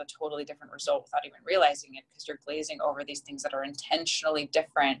to end up with a totally different result without even realizing it, because you're glazing over these things that are intentionally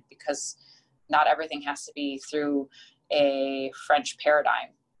different, because not everything has to be through a French paradigm,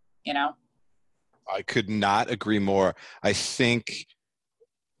 you know? I could not agree more. I think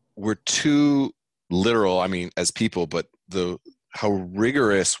we're too literal, I mean, as people, but how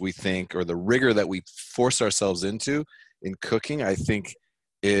rigorous we think, or the rigor that we force ourselves into in cooking, I think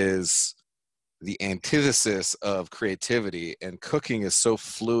is the antithesis of creativity. And cooking is so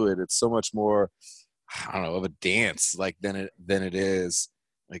fluid. It's so much more, I don't know, of a dance like than it is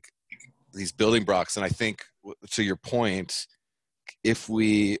like these building blocks. And I think, to your point, if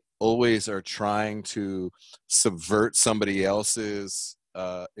we always are trying to subvert somebody else's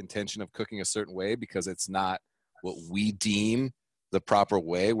intention of cooking a certain way because it's not what we deem the proper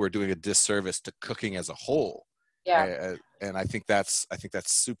way, we're doing a disservice to cooking as a whole. Yeah. And I think that's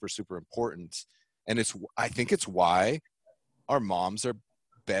super, super important. And I think it's why our moms are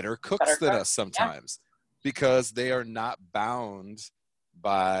better cooks than us sometimes, because they are not bound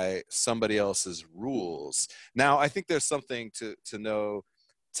by somebody else's rules. Now, I think there's something to know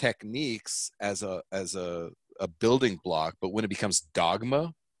techniques as a building block, but when it becomes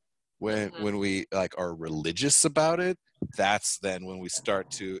dogma, when we like are religious about it, that's then when we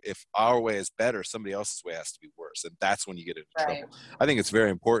start to, if our way is better, somebody else's way has to be worse, and that's when you get into trouble. I think it's very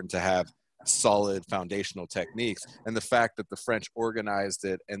important to have solid foundational techniques, and the fact that the French organized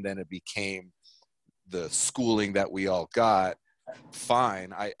it and then it became the schooling that we all got,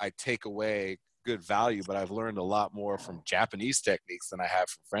 fine. I take away good value, but I've learned a lot more from Japanese techniques than I have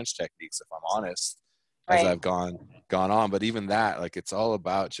from French techniques, if I'm honest, as I've gone on. But even that, like, it's all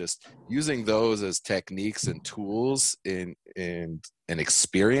about just using those as techniques and tools in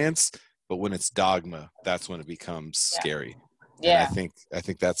experience. But when it's dogma, that's when it becomes scary. Yeah. And I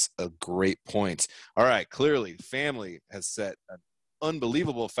think that's a great point. All right. Clearly, family has set an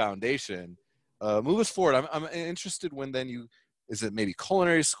unbelievable foundation. Move us forward. I'm interested when then is it maybe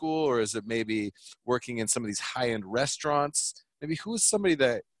culinary school, or is it maybe working in some of these high-end restaurants? Maybe who is somebody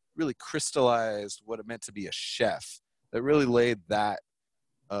that really crystallized what it meant to be a chef, that really laid that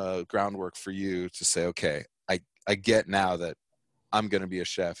groundwork for you to say, okay, I get now that I'm going to be a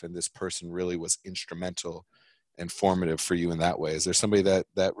chef, and this person really was instrumental and formative for you in that way. Is there somebody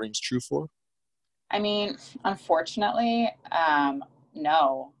that rings true for? I mean, unfortunately,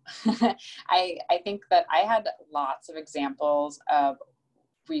 no. I think that I had lots of examples of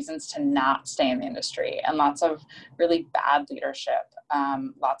reasons to not stay in the industry, and lots of really bad leadership,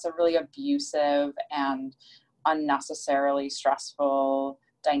 lots of really abusive and unnecessarily stressful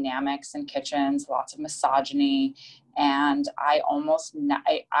dynamics in kitchens, lots of misogyny. And I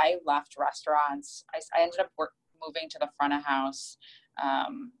left restaurants. I ended up moving to the front of house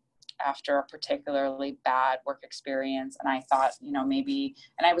after a particularly bad work experience. And I thought, maybe,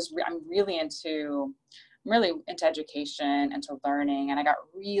 and I'm really into education, into learning. And I got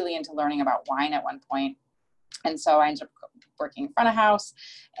really into learning about wine at one point. And so I ended up working in front of house,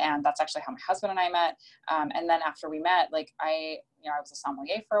 and that's actually how my husband and I met. And then after we met, I was a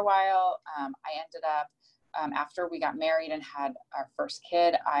sommelier for a while. I ended up, after we got married and had our first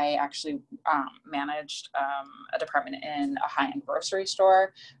kid, I actually managed a department in a high-end grocery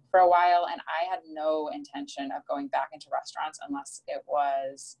store for a while. And I had no intention of going back into restaurants unless it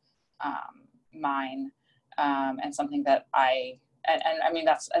was mine, and something that I mean,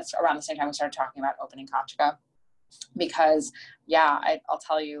 that's around the same time we started talking about opening Kachka, because I'll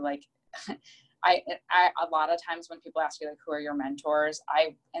tell you, I a lot of times when people ask you, who are your mentors,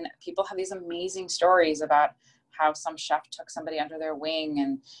 and people have these amazing stories about how some chef took somebody under their wing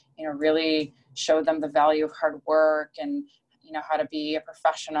and, you know, really showed them the value of hard work and, you know, how to be a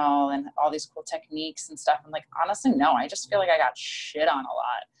professional and all these cool techniques and stuff. I'm like, honestly, no, I just feel like I got shit on a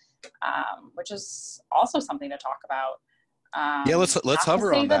lot, which is also something to talk about. Yeah, let's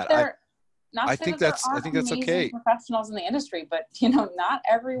hover on that. I think that's okay. Professionals in the industry, but you know,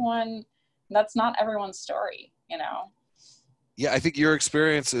 that's not everyone's story, you know? Yeah, I think your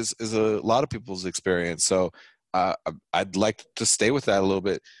experience is a lot of people's experience. So I'd like to stay with that a little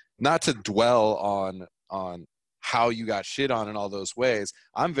bit, not to dwell on how you got shit on in all those ways.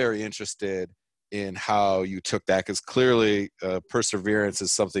 I'm very interested in how you took that, because clearly perseverance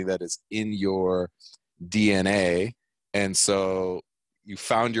is something that is in your DNA. And so you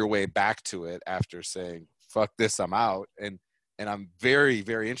found your way back to it after saying, fuck this, I'm out. And I'm very,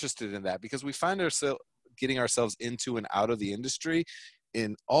 very interested in that, because we find ourselves getting ourselves into and out of the industry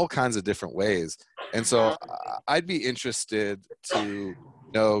in all kinds of different ways. And so I'd be interested to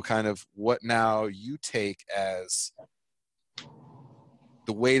know kind of what now you take as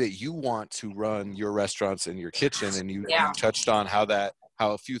the way that you want to run your restaurants and your kitchen. And you touched on how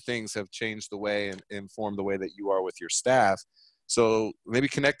a few things have changed the way and informed the way that you are with your staff. So maybe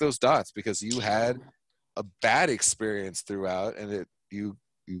connect those dots, because you had a bad experience throughout, and you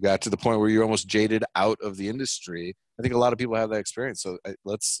got to the point where you're almost jaded out of the industry. I think a lot of people have that experience. So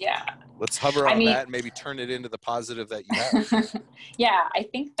let's hover on that and maybe turn it into the positive that you have. Yeah, I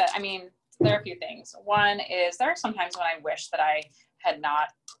think that, there are a few things. One is, there are some times when I wish that I had not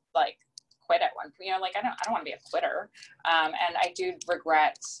quit at one point. You know, I don't want to be a quitter. And I do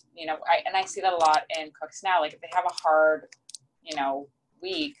regret, I see that a lot in cooks now. If they have a hard,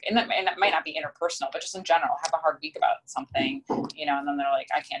 week, and that might not be interpersonal, but just in general, have a hard week about something, and then they're like,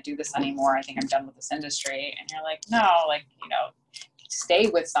 I can't do this anymore. I think I'm done with this industry. And you're like, no, stay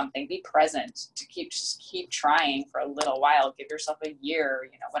with something, be present, just keep trying for a little while, give yourself a year,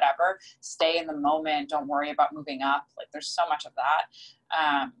 whatever, stay in the moment. Don't worry about moving up. There's so much of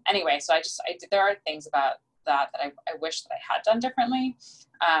that. Anyway, so there are things about that I wish that I had done differently.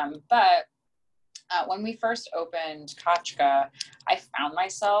 But when we first opened Kachka, I found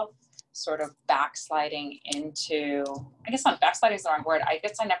myself sort of backsliding into, I guess not backsliding is the wrong word. I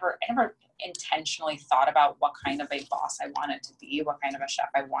guess I never intentionally thought about what kind of a boss I wanted to be, what kind of a chef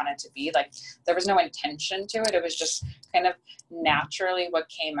I wanted to be. There was no intention to it. It was just kind of naturally what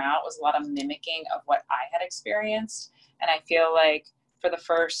came out was a lot of mimicking of what I had experienced. And I feel like for the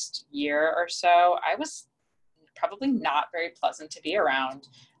first year or so, I was probably not very pleasant to be around.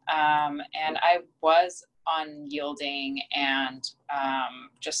 And I was unyielding and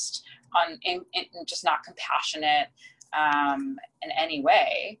just not compassionate in any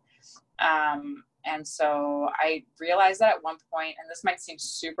way. And so I realized that at one point, and this might seem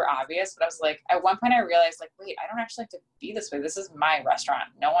super obvious, but I was like, at one point I realized wait, I don't actually have to be this way. This is my restaurant.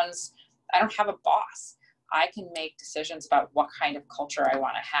 I don't have a boss. I can make decisions about what kind of culture I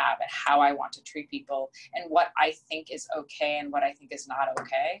want to have and how I want to treat people and what I think is okay and what I think is not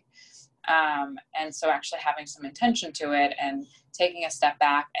okay. And so actually having some intention to it and taking a step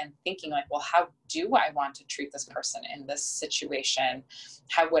back and thinking well, how do I want to treat this person in this situation?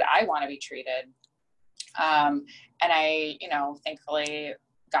 How would I want to be treated? And I, thankfully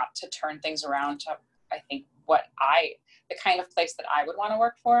got to turn things around to, I think, the kind of place that I would want to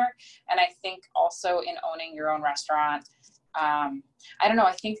work for. And I think also in owning your own restaurant, I don't know,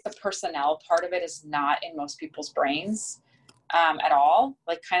 I think the personnel part of it is not in most people's brains at all.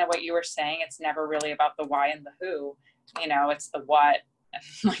 Kind of what you were saying, it's never really about the why and the who, it's the what,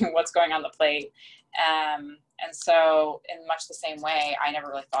 what's going on the plate. And so in much the same way, I never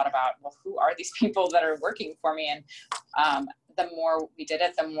really thought about, well, who are these people that are working for me? And the more we did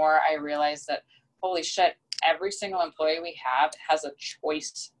it, the more I realized that, holy shit, every single employee we have has a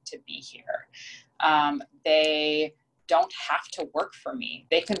choice to be here. They don't have to work for me.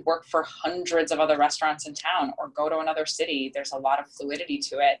 They can work for hundreds of other restaurants in town or go to another city. There's a lot of fluidity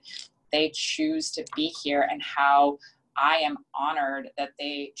to it. They choose to be here, and how I am honored that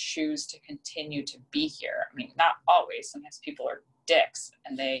they choose to continue to be here. Not always. Sometimes people are dicks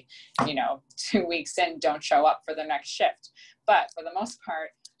and they, 2 weeks in don't show up for the next shift. But for the most part,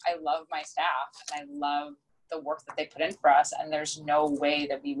 I love my staff and I love the work that they put in for us. And there's no way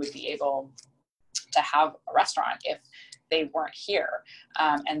that we would be able to have a restaurant if they weren't here.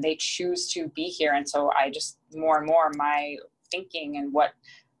 And they choose to be here. And so I just more and more my thinking and what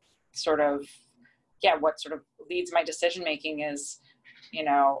sort of leads my decision-making is,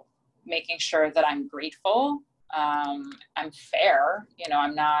 making sure that I'm grateful. I'm fair.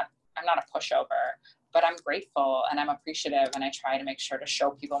 I'm not a pushover. but I'm grateful and I'm appreciative, and I try to make sure to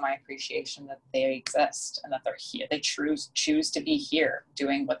show people my appreciation that they exist and that they're here. They choose to be here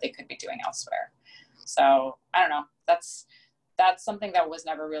doing what they could be doing elsewhere. So I don't know, that's something that was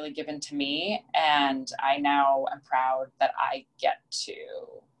never really given to me. And I now am proud that I get to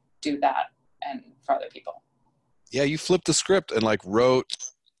do that and for other people. Yeah, you flipped the script and like wrote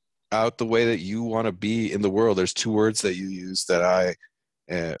out the way that you want to be in the world. There's two words that you use that I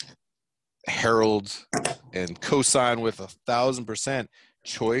herald and co-sign with 1,000%: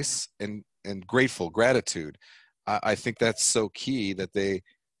 choice and gratitude. I think that's so key, that they,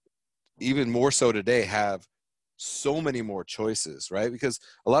 even more so today, have so many more choices, right? Because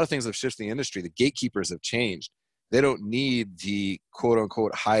a lot of things have shifted in the industry. The gatekeepers have changed. They don't need the quote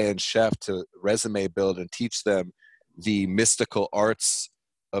unquote high-end chef to resume build and teach them the mystical arts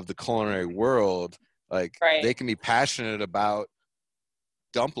of the culinary world. Like, right. They can be passionate about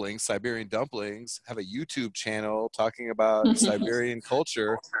dumplings, Siberian dumplings, have a YouTube channel talking about Siberian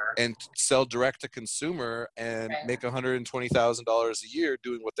culture, and sell direct to consumer and right. make $120,000 a year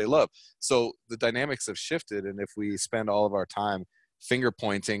doing what they love. So the dynamics have shifted. And if we spend all of our time finger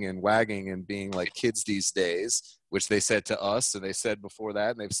pointing and wagging and being like kids these days, which they said to us and they said before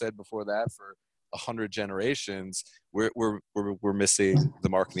that, and they've said before that for 100 generations, we're missing the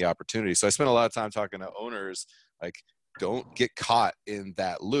mark and the opportunity. So I spent a lot of time talking to owners, like, don't get caught in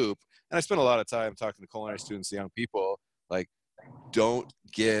that loop. And I spent a lot of time talking to culinary students, young people, like, don't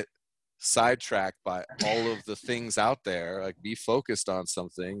get sidetracked by all of the things out there. Like, be focused on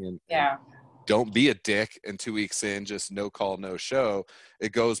something, and don't be a dick and 2 weeks in, just no call, no show.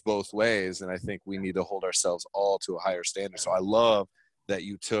 It goes both ways. And I think we need to hold ourselves all to a higher standard. So I love that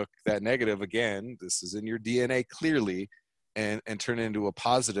you took that negative, again, this is in your DNA clearly, and turn it into a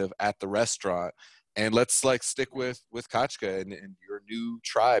positive at the restaurant. And let's like stick with Kachka and your new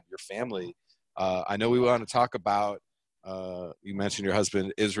tribe, your family. I know we want to talk about, you mentioned your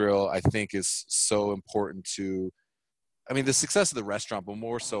husband, Israel, I think is so important to, I mean, the success of the restaurant, but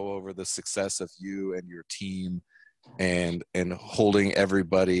more so over the success of you and your team, and holding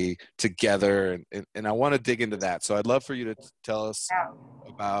everybody together. And I want to dig into that. So I'd love for you to tell us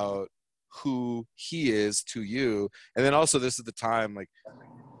about who he is to you. And then also, this is the time, like,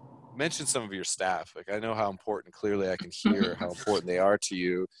 mention some of your staff. Like, I know how important, clearly I can hear how important they are to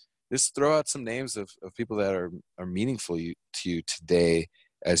you. Just throw out some names of people that are meaningful to you today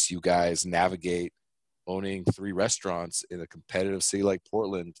as you guys navigate owning 3 restaurants in a competitive city like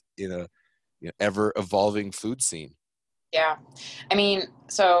Portland, in a ever evolving food scene. Yeah. I mean,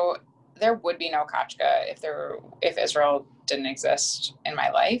 so there would be no Kachka if Israel didn't exist in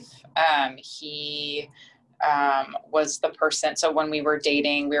my life. He was the person. So when we were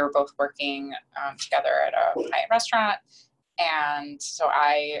dating, we were both working together at a high-end restaurant. And so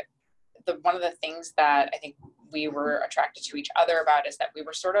one of the things that I think we were attracted to each other about is that we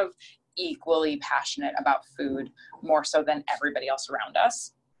were sort of equally passionate about food, more so than everybody else around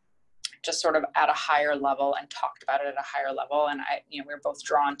us, just sort of at a higher level, and talked about it at a higher level. And we were both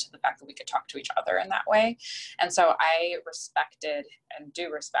drawn to the fact that we could talk to each other in that way. And so I respected and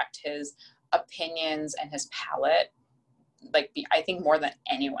do respect his opinions and his palate, I think more than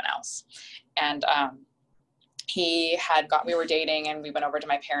anyone else. And we were dating, and we went over to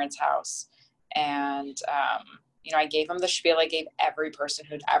my parents' house, and I gave him the spiel I gave every person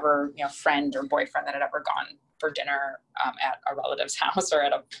who'd ever, friend or boyfriend that had ever gone for dinner at a relative's house or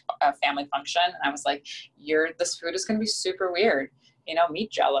at a family function. And I was like, this food is going to be super weird.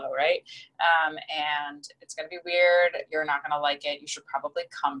 Meat Jello, right? And it's going to be weird. You're not going to like it. You should probably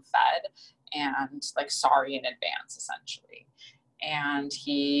come fed, and sorry in advance, essentially. And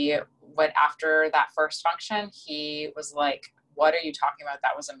he went, after that first function, he was like, what are you talking about?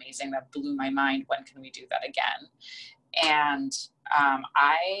 That was amazing. That blew my mind. When can we do that again? And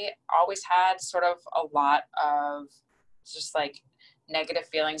I always had sort of a lot of just negative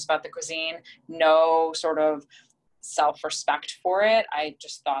feelings about the cuisine, no sort of self-respect for it. I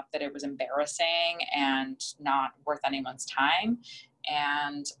just thought that it was embarrassing and not worth anyone's time.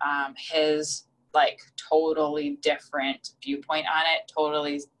 And his totally different viewpoint on it,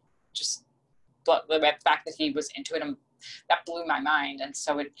 totally just the fact that he was into it, and that blew my mind. And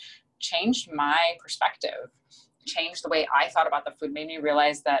so it changed my perspective, changed the way I thought about the food, made me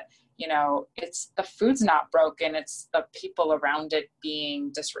realize that, it's the food's not broken. It's the people around it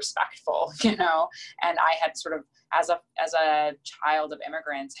being disrespectful, and I had sort of, as a child of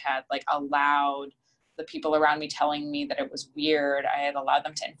immigrants, had allowed the people around me telling me that it was weird. I had allowed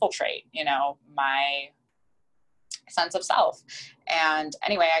them to infiltrate, my sense of self. And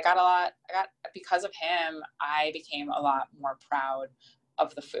anyway, because of him, I became a lot more proud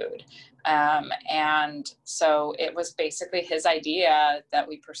of the food. And so it was basically his idea that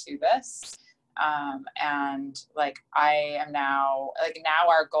we pursue this. And like, I am now, like, now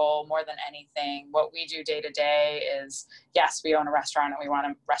our goal more than anything, what we do day to day is, yes, we own a restaurant and we want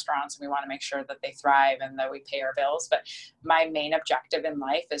to make sure that they thrive and that we pay our bills. But my main objective in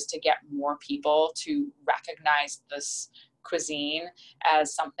life is to get more people to recognize this cuisine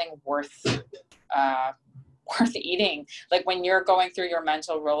as something worth eating. Like, when you're going through your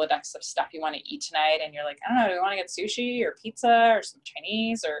mental Rolodex of stuff you want to eat tonight, and you're like, I don't know, do you want to get sushi or pizza or some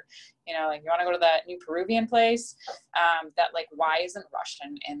Chinese, or, you know, like, you want to go to that new Peruvian place, that, like, why isn't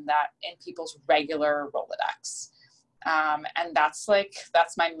Russian in people's regular Rolodex? And that's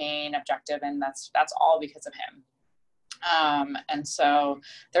my main objective. And that's all because of him. And so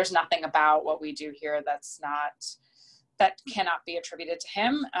there's nothing about what we do here that cannot be attributed to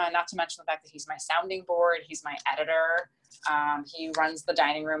him, not to mention the fact that he's my sounding board, he's my editor, he runs the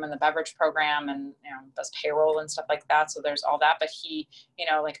dining room and the beverage program, and, you know, does payroll and stuff like that. So there's all that. But he, you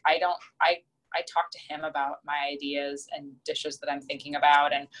know, like, I talk to him about my ideas and dishes that I'm thinking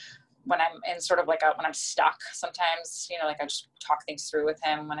about. And when I'm in sort of like when I'm stuck, sometimes, you know, like, I just talk things through with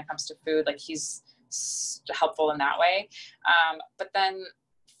him when it comes to food. Like, he's helpful in that way. But then,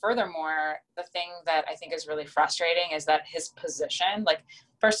 furthermore, the thing that I think is really frustrating is that his position, like,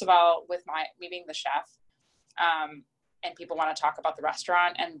 first of all, with me being the chef, and people want to talk about the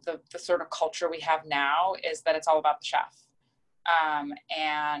restaurant, and the sort of culture we have now is that it's all about the chef.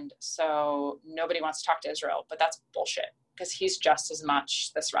 And so nobody wants to talk to Israel, but that's bullshit, because he's just as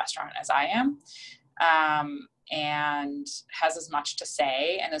much this restaurant as I am. And has as much to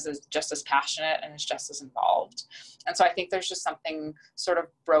say, and is just as passionate, and is just as involved. And so I think there's just something sort of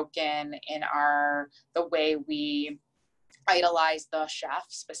broken in the way we idolize the chef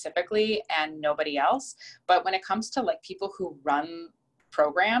specifically and nobody else. But when it comes to, like, people who run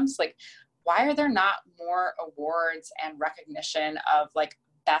programs, like, why are there not more awards and recognition of, like,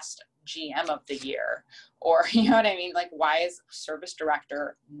 best GM of the year? Or, you know what I mean? Like, why is service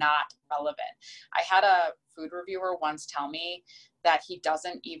director not relevant? I had a food reviewer once tell me that he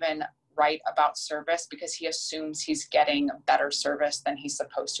doesn't even write about service because he assumes he's getting better service than he's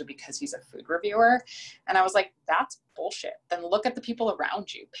supposed to because he's a food reviewer. And I was like, that's bullshit. Then look at the people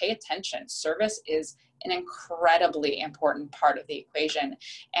around you. Pay attention. Service is an incredibly important part of the equation.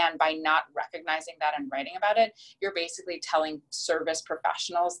 And by not recognizing that and writing about it, you're basically telling service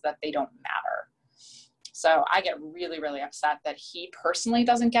professionals that they don't matter. So I get really, really upset that he personally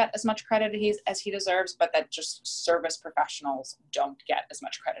doesn't get as much credit as he deserves, but that just service professionals don't get as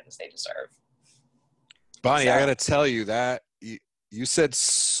much credit as they deserve. Bonnie, I got to tell you that you said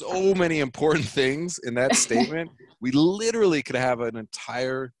so many important things in that statement. We literally could have an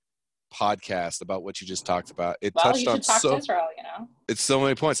entire podcast about what you just talked about. It touched on to Israel, you know. It's so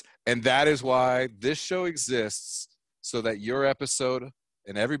many points. And that is why this show exists, so that your episode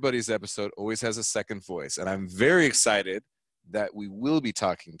and everybody's episode always has a second voice. And I'm very excited that we will be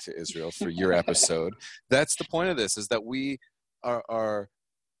talking to Israel for your episode. That's the point of this, is that we are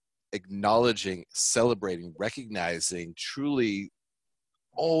acknowledging, celebrating, recognizing truly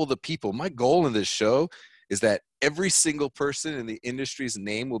all the people. My goal in this show is that every single person in the industry's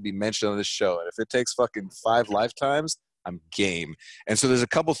name will be mentioned on this show. And if it takes fucking 5 lifetimes, I'm game. And so there's a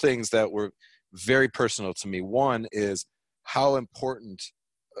couple things that were very personal to me. One is how important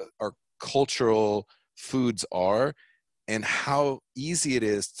our cultural foods are, and how easy it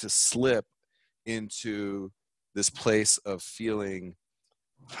is to slip into this place of feeling,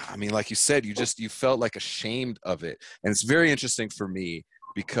 I mean, like you said, you felt like ashamed of it. And it's very interesting for me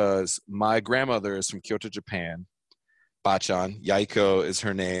because my grandmother is from Kyoto, Japan. Bachan, Yaiko is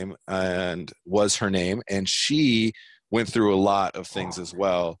her name and was her name. And she went through a lot of things as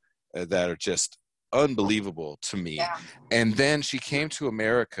well that are just unbelievable to me. Yeah. And then she came to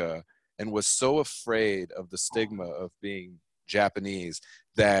America and was so afraid of the stigma of being Japanese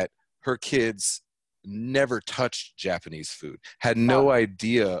that her kids never touched Japanese food, had no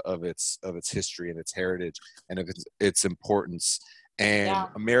idea of its history and its heritage and of its importance, and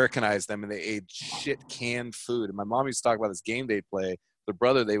Americanized them, and they ate shit canned food. And my mom used to talk about this game they'd play. The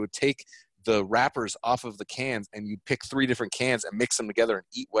brother, they would take the wrappers off of the cans, and you'd pick 3 different cans and mix them together and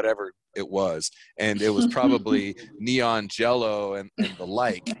eat whatever it was. And it was probably neon jello and the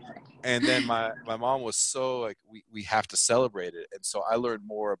like. And then my mom was so like, we have to celebrate it. And so I learned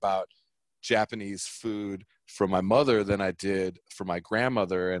more about Japanese food from my mother than I did from my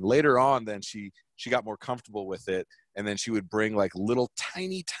grandmother. And later on, then she got more comfortable with it. And then she would bring like little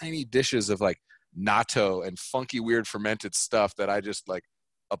tiny dishes of like natto and funky, weird fermented stuff that I just like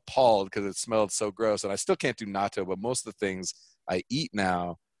appalled because it smelled so gross. And I still can't do natto, but most of the things I eat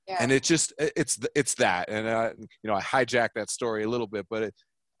now. Yeah. And it's that. And, I hijacked that story a little bit, but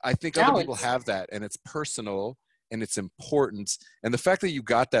I think other people have that, and it's personal and it's important. And the fact that you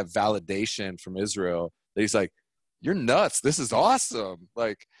got that validation from Israel, that he's like, you're nuts. This is awesome.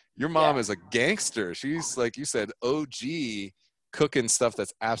 Like, your mom is a gangster. She's, like you said, OG cooking stuff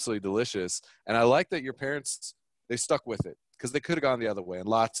that's absolutely delicious. And I like that your parents, they stuck with it, because they could have gone the other way. And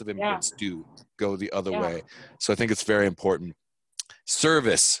lots of immigrants do go the other way. So I think it's very important.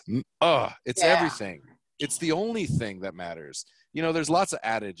 Service. It's everything. It's the only thing that matters. There's lots of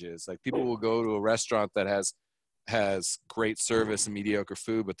adages. Like, people will go to a restaurant that has great service and mediocre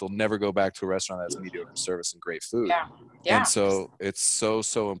food, but they'll never go back to a restaurant that has mediocre service and great food. And so it's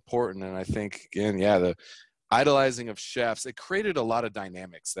so important. And I think, again, the idolizing of chefs, it created a lot of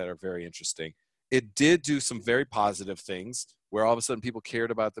dynamics that are very interesting. It did do some very positive things, where all of a sudden people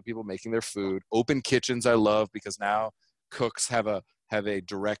cared about the people making their food. Open kitchens I love, because now cooks have a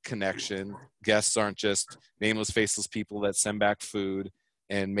direct connection. Guests aren't just nameless, faceless people that send back food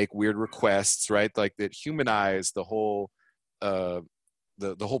and make weird requests, right? Like, that humanized the whole the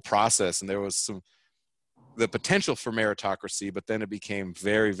whole process. And there was the potential for meritocracy, but then it became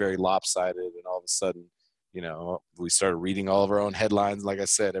very, very lopsided. And all of a sudden, we started reading all of our own headlines. Like I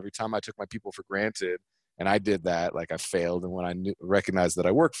said, every time I took my people for granted, and I did that, like, I failed. And when I recognized that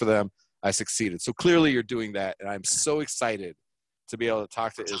I worked for them, I succeeded. So clearly you're doing that. And I'm so excited to be able to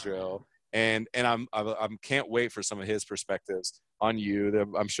talk to Israel. And I'm can't wait for some of his perspectives on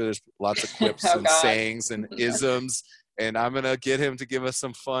you. I'm sure there's lots of quips and sayings and isms, and I'm going to get him to give us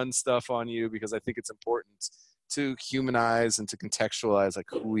some fun stuff on you, because I think it's important to humanize and to contextualize, like,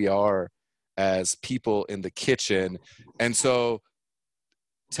 who we are as people in the kitchen. And so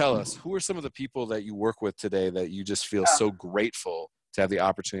tell us, who are some of the people that you work with today that you just feel so grateful to have the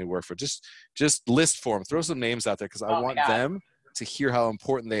opportunity to work for? Just list for them, throw some names out there, because I want them to hear how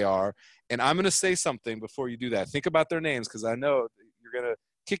important they are. And I'm going to say something before you do that. Think about their names, because I know you're going to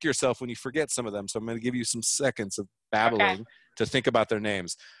kick yourself when you forget some of them. So I'm going to give you some seconds of babbling to think about their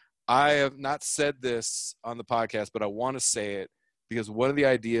names. I have not said this on the podcast, but I want to say it, because one of the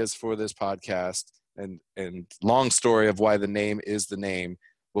ideas for this podcast, and long story of why the name is the name,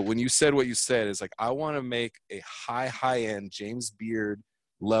 but when you said what you said, is like, I want to make a high-end James Beard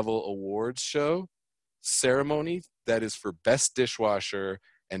level awards show ceremony that is for best dishwasher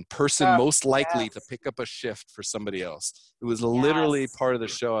and person most likely to pick up a shift for somebody else. It was literally part of the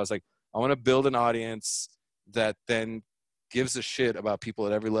show. I was like, I want to build an audience that then gives a shit about people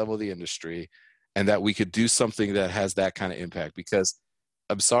at every level of the industry, and that we could do something that has that kind of impact, because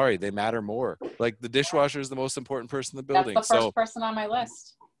I'm sorry, they matter more. Like, the dishwasher is the most important person in the building. That's the first person on my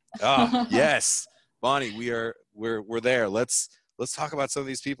list. Yes, Bonnie, we're there. Let's talk about some of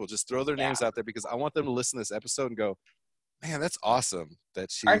these people. Just throw their names out there, because I want them to listen to this episode and go, man, that's awesome that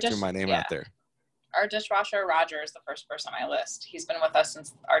she threw my name out there. Our dishwasher, Roger, is the first person on my list. He's been with us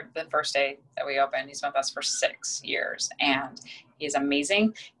since the first day that we opened. He's been with us for 6 years, and he's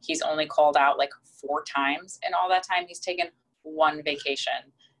amazing. He's only called out like 4 times in all that time. He's taken 1 vacation,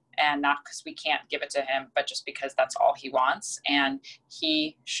 and not because we can't give it to him, but just because that's all he wants. And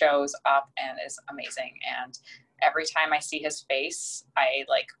he shows up and is amazing. And every time I see his face,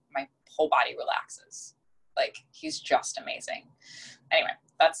 my whole body relaxes. Like, he's just amazing. Anyway,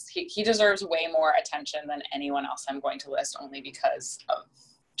 he deserves way more attention than anyone else I'm going to list, only because of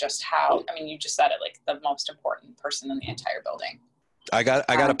just how, you just said it, like, the most important person in the entire building. I got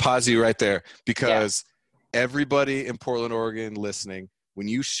to pause you right there, because everybody in Portland, Oregon listening, when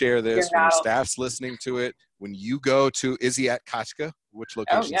you share this, when your staff's listening to it, when you go to, is he at Kachka? Which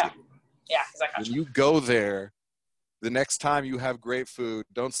location? Oh, yeah, he's at Kachka. When you go there, the next time you have great food,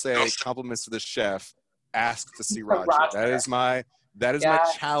 don't say compliments to the chef, ask to see Roger. That is my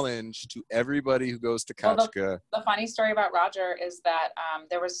challenge to everybody who goes to Kachka. Well, the funny story about Roger is that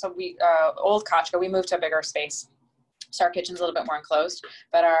there was old Kachka, we moved to a bigger space. So our kitchen's a little bit more enclosed,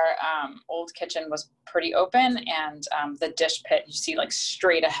 but our old kitchen was pretty open, and the dish pit, you see like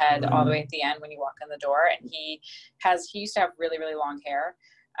straight ahead all the way at the end when you walk in the door. And he used to have really, really long hair.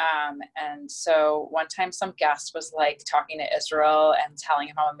 And so one time some guest was like talking to Israel and telling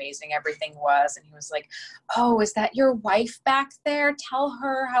him how amazing everything was. And he was like, "Oh, is that your wife back there? Tell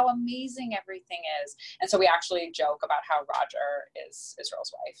her how amazing everything is." And so we actually joke about how Roger is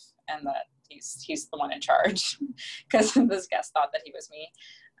Israel's wife, and that he's the one in charge, because this guest thought that he was me.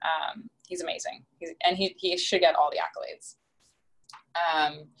 He's amazing. He should get all the accolades.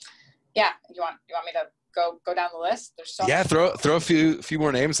 You want me to go down the list? There's so many. Throw a few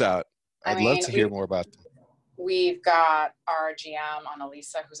more names out. I'd love to hear more about them. We've got our GM,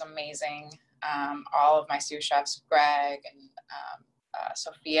 Annalisa, who's amazing. all of my sous chefs, Greg and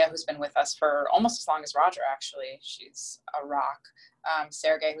Sophia, who's been with us for almost as long as Roger, actually. She's a rock.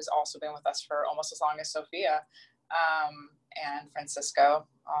 Sergey, who's also been with us for almost as long as Sophia, and Francisco.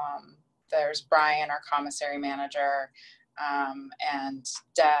 There's Brian, our commissary manager, and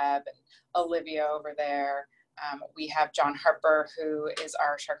Deb and Olivia over there. We have John Harper, who is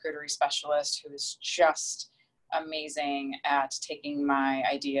our charcuterie specialist, who is just amazing at taking my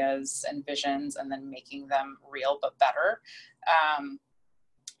ideas and visions and then making them real but better.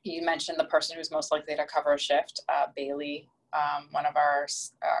 You mentioned the person who's most likely to cover a shift, Bailey, one of our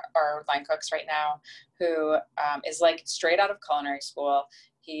line cooks right now, who is like straight out of culinary school.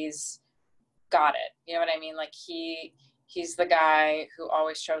 He's got it. You know what I mean? Like he's the guy who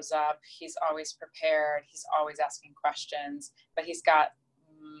always shows up. He's always prepared. He's always asking questions, but he's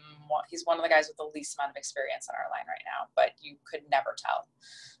one of the guys with the least amount of experience on our line right now, but you could never tell.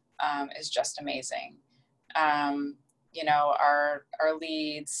 Is just amazing. You know, our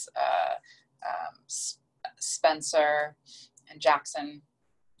leads, Spencer and Jackson.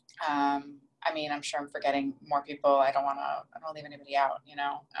 I mean, I'm sure I'm forgetting more people. I don't leave anybody out, you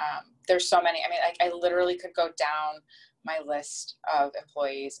know. There's so many. I mean, I literally could go down my list of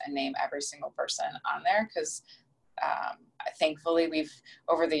employees and name every single person on there, because thankfully we've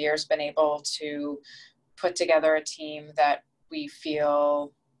over the years been able to put together a team that we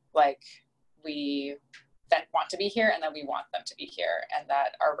feel like that want to be here and that we want them to be here and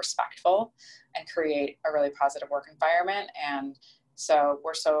that are respectful and create a really positive work environment. And so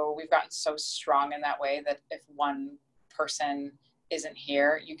we've gotten so strong in that way that if one person isn't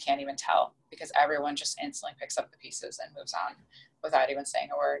here, you can't even tell, because everyone just instantly picks up the pieces and moves on without even saying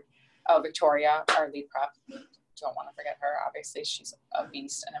a word. Oh, Victoria, our lead prep, don't want to forget her. Obviously, she's a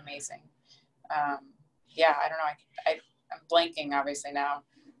beast and amazing. Yeah, I don't know. I'm blanking obviously now.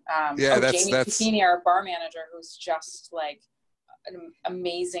 Jamie Kikini, our bar manager, who's just like an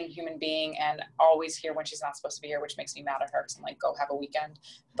amazing human being and always here when she's not supposed to be here, which makes me mad at her because I'm like, go have a weekend,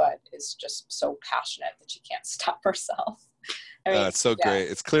 but is just so passionate that she can't stop herself. I mean, it's so great.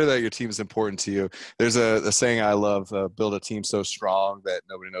 It's clear that your team is important to you. There's a saying I love, build a team so strong that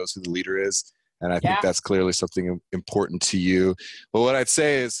nobody knows who the leader is. And I think that's clearly something important to you. But what I'd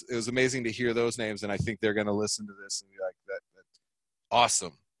say is it was amazing to hear those names. And I think they're going to listen to this and be like, that's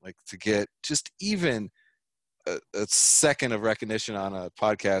awesome. Like to get just even a second of recognition on a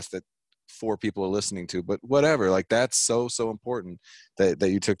podcast that 4 people are listening to, but whatever, like that's so important that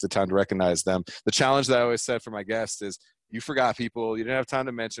you took the time to recognize them. The challenge that I always set for my guests is you forgot people, you didn't have time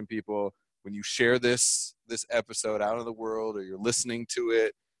to mention people. When you share this episode out in the world, or you're listening to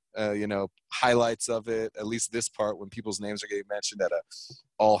it, you know, highlights of it, at least this part, when people's names are getting mentioned at a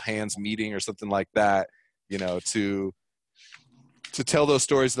all hands meeting or something like that, you know, to tell those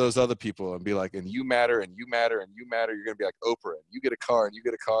stories to those other people and be like, and you matter, and you matter, and you matter. You're going to be like Oprah, and you get a car, and you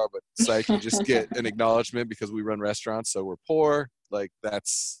get a car, but psych, you just get an acknowledgement because we run restaurants, so we're poor. Like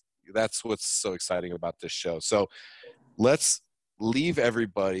that's what's so exciting about this show. So let's leave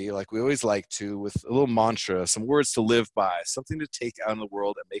everybody, like we always like to, with a little mantra, some words to live by, something to take out in the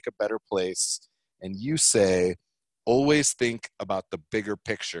world and make a better place. And you say, always think about the bigger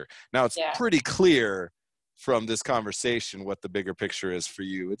picture. Now it's pretty clear from this conversation what the bigger picture is for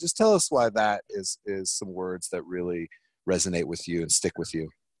you. Just tell us why that is some words that really resonate with you and stick with you.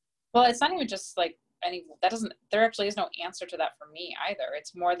 Well, it's not even just like there actually is no answer to that for me either.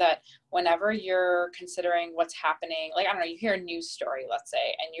 It's more that whenever you're considering what's happening, like, I don't know, you hear a news story, let's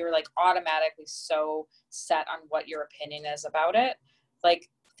say, and you're like automatically so set on what your opinion is about it. Like,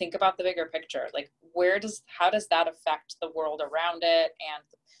 think about the bigger picture. Like, how does that affect the world around it? And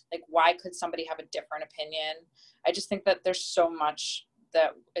like, why could somebody have a different opinion? I just think that there's so much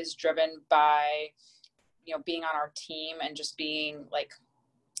that is driven by, you know, being on our team and just being like,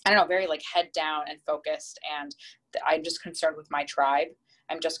 I don't know, very like head down and focused. And I'm just concerned with my tribe.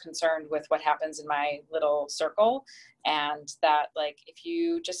 I'm just concerned with what happens in my little circle. And that, like, if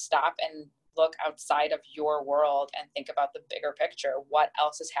you just stop and look outside of your world and think about the bigger picture, what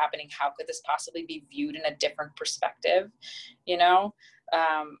else is happening? How could this possibly be viewed in a different perspective? You know,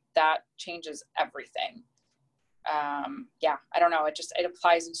 that changes everything. I don't know. It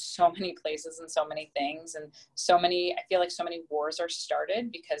applies in so many places and so many things, and I feel like so many wars are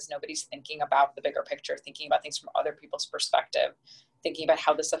started because nobody's thinking about the bigger picture, thinking about things from other people's perspective, thinking about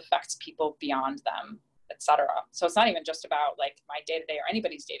how this affects people beyond them, etc. So it's not even just about like my day-to-day or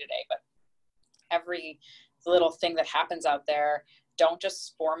anybody's day-to-day, but every little thing that happens out there. Don't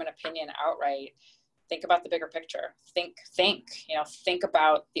just form an opinion outright. Think about the bigger picture. Think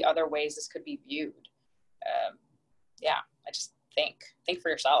about the other ways this could be viewed. I just think for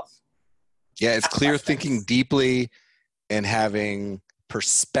yourself. Yeah, it's clear thinking deeply and having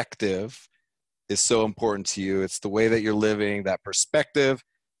perspective is so important to you. It's the way that you're living, that perspective,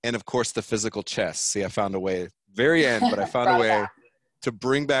 and of course the physical chess. See, I found a way, very end, but I found a way to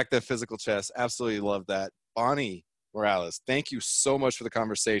bring back that physical chess. Absolutely love that. Bonnie Morales, thank you so much for the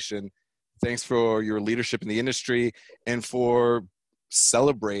conversation. Thanks for your leadership in the industry and for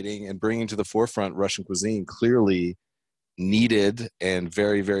celebrating and bringing to the forefront Russian cuisine. Clearly needed and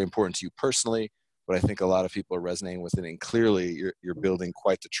very, very important to you personally, but I think a lot of people are resonating with it. And clearly you're building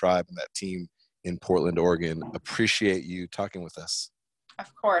quite the tribe and that team in Portland, Oregon. Appreciate you talking with us.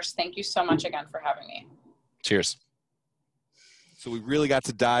 Of course. Thank you so much again for having me. Cheers. So we really got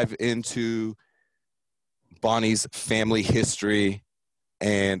to dive into Bonnie's family history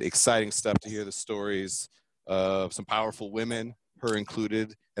and exciting stuff to hear the stories of some powerful women, her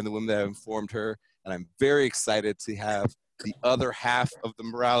included, and the women that have informed her. And I'm very excited to have the other half of the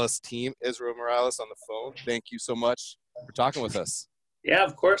Morales team, Israel Morales, on the phone. Thank you so much for talking with us. Yeah,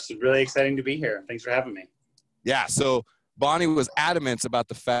 of course. It's really exciting to be here. Thanks for having me. Yeah, so Bonnie was adamant about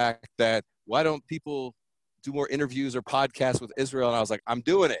the fact that why don't people do more interviews or podcasts with Israel? And I was like, I'm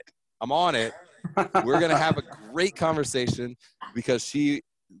doing it. I'm on it. We're going to have a great conversation because she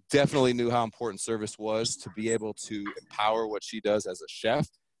definitely knew how important service was to be able to empower what she does as a chef.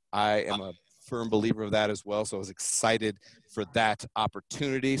 I am a firm believer of that as well. So I was excited for that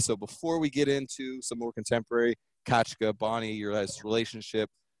opportunity. So before we get into some more contemporary, Kachka, Bonnie, your guys' relationship,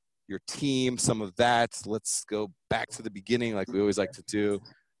 your team, some of that, let's go back to the beginning like we always like to do.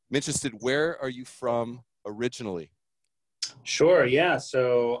 I'm interested, where are you from originally? Sure, yeah.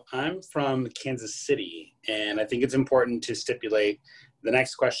 So I'm from Kansas City, and I think it's important to stipulate the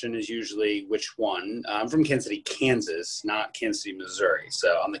next question is usually which one. I'm from Kansas City, Kansas, not Kansas City, Missouri.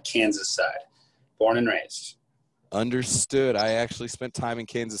 So on the Kansas side, born and raised. Understood. I actually spent time in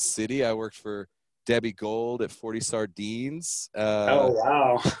Kansas City. I worked for Debbie Gold at 40 Sardines. Oh,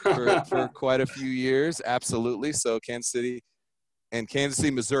 wow. for quite a few years. Absolutely. So Kansas City and Kansas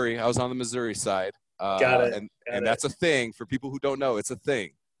City, Missouri. I was on the Missouri side. Got it. And that's a thing for people who don't know. It's a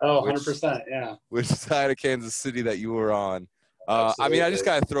thing. Oh, 100%. Yeah. Which side of Kansas City that you were on? I mean, I just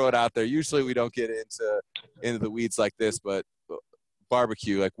got to throw it out there. Usually we don't get into the weeds like this, but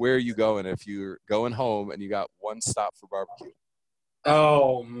barbecue, like where are you going if you're going home and you got one stop for barbecue?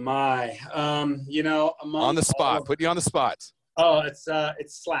 Oh my. On the spot, putting you on the spot. Oh, it's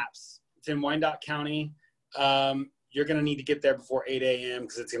Slaps. It's in Wyandotte County. You're going to need to get there before 8 a.m.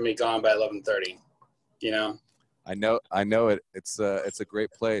 because it's going to be gone by 11:30. I know it. It's a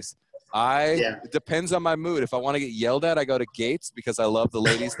great place. It depends on my mood. If I want to get yelled at, I go to Gates because I love the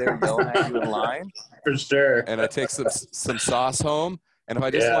ladies there yelling at you in line. For sure. And I take some sauce home. And if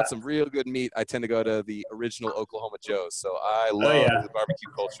I just want some real good meat, I tend to go to the original Oklahoma Joe's. So I love the barbecue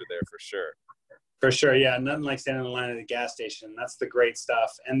culture there for sure. For sure, yeah. Nothing like standing in the line at a gas station. That's the great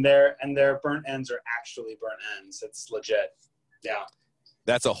stuff. And their burnt ends are actually burnt ends. It's legit. Yeah.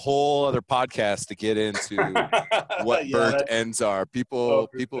 That's a whole other podcast to get into what burnt ends are. People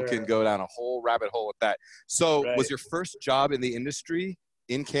can go down a whole rabbit hole with that. So was your first job in the industry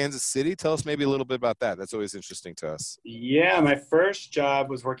in Kansas City? Tell us maybe a little bit about that. That's always interesting to us. Yeah, my first job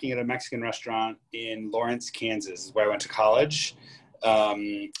was working at a Mexican restaurant in Lawrence, Kansas, where I went to college.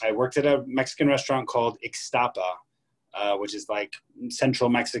 I worked at a Mexican restaurant called Ixtapa, which is like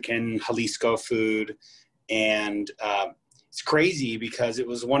Central Mexican Jalisco food. And it's crazy because it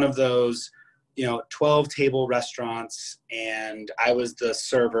was one of those, 12-table restaurants, and I was the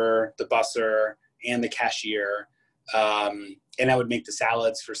server, the busser, and the cashier. And I would make the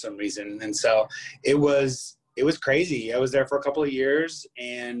salads for some reason. And so it was crazy. I was there for a couple of years,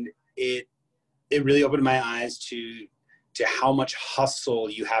 and it really opened my eyes to how much hustle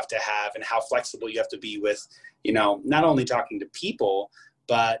you have to have and how flexible you have to be with, not only talking to people,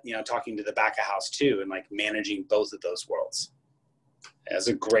 but, talking to the back of house too, and like managing both of those worlds. It was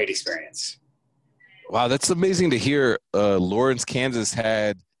a great experience. Wow. That's amazing to hear. Lawrence, Kansas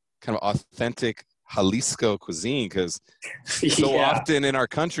had kind of authentic Jalisco cuisine, because so often in our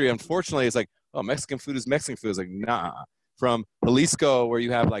country, unfortunately, it's like, oh, Mexican food is Mexican food. It's like, nah. From Jalisco, where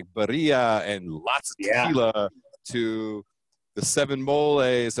you have like birria and lots of tequila, to the seven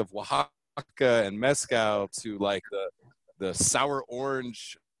moles of Oaxaca and mezcal, to like the sour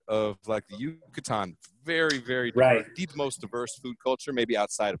orange of like the Yucatan. Very, very diverse, the most diverse food culture, maybe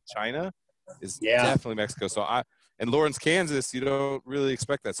outside of China, is definitely Mexico. So and Lawrence, Kansas, you don't really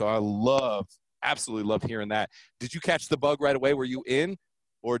expect that. So I absolutely love hearing that. Did you catch the bug right away? Were you in,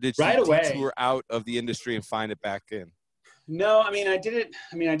 or did you detour out of the industry and find it back in? No, I did it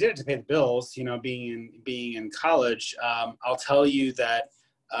to pay the bills, being in college. I'll tell you that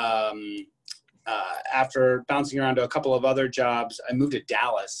after bouncing around to a couple of other jobs, I moved to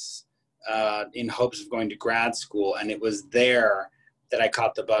Dallas in hopes of going to grad school. And it was there that I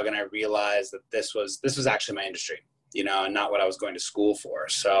caught the bug and I realized that this was actually my industry, you know, and not what I was going to school for.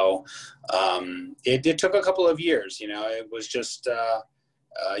 So it took a couple of years, you know, it was just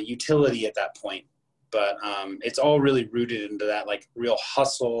utility at that point. But it's all really rooted into that like real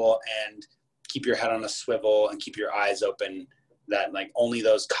hustle and keep your head on a swivel and keep your eyes open that like only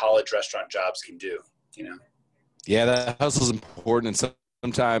those college restaurant jobs can do, you know? Yeah, that hustle is important. And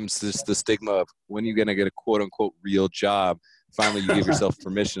sometimes there's the stigma of when you're going to get a quote unquote real job. Finally, you give yourself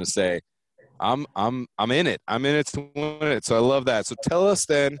permission to say, I'm in it. I'm in it to win it. So I love that. So tell us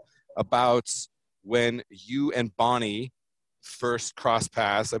then about when you and Bonnie first crossed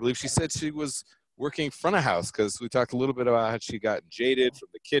paths. I believe she said she was working front of house because we talked a little bit about how she got jaded from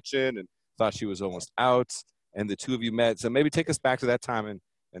the kitchen and thought she was almost out, and the two of you met. So maybe take us back to that time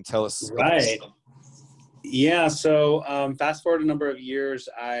and tell us. Right. Yeah. So fast forward a number of years,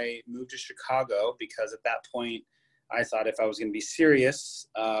 I moved to Chicago because at that point I thought if I was going to be serious,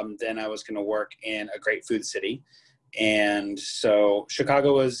 then I was going to work in a great food city. And so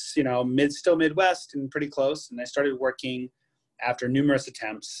Chicago was, you know, still Midwest and pretty close. And I started working after numerous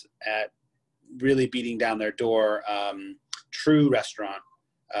attempts at really beating down their door. True Restaurant,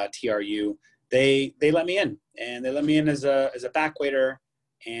 TRU, they let me in, and they let me in as a back waiter.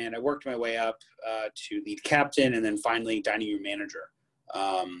 And I worked my way up to lead captain and then finally dining room manager.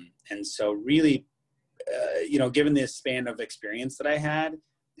 And so really, you know, given the span of experience that I had,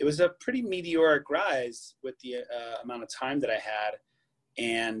 it was a pretty meteoric rise with the amount of time that I had.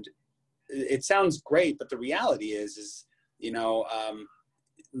 And it sounds great, but the reality is, you know,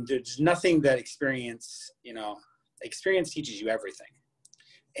 there's nothing that experience teaches you everything.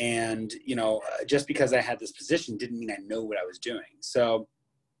 And, you know, just because I had this position didn't mean I know what I was doing. So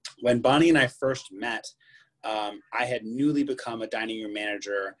when Bonnie and I first met, I had newly become a dining room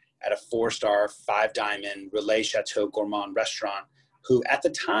manager at a 4-star, 5-diamond Relais Chateau Gourmand restaurant, who at the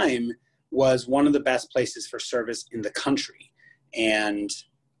time was one of the best places for service in the country. And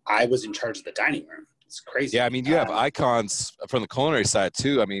I was in charge of the dining room. It's crazy. Yeah, I mean, you have icons from the culinary side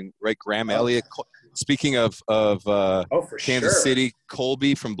too. I mean, right, Graham Elliott. Speaking of Kansas City,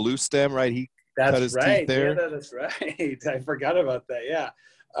 Colby from Blue Stem, right? He cut his teeth there. Yeah, that's right. I forgot about that. Yeah.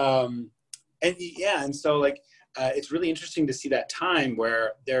 And so like, it's really interesting to see that time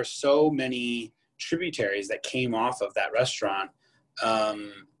where there are so many tributaries that came off of that restaurant.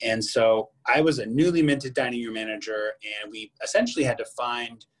 And so I was a newly minted dining room manager, and we essentially had to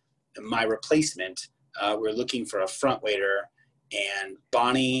find my replacement. We're looking for a front waiter, and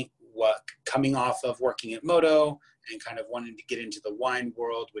Bonnie, coming off of working at Moto and kind of wanting to get into the wine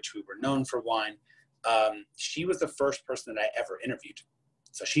world, which we were known for wine. She was the first person that I ever interviewed.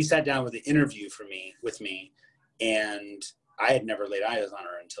 So she sat down with the interview with me, and I had never laid eyes on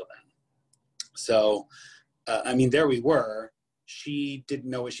her until then. So, I mean, there we were. She didn't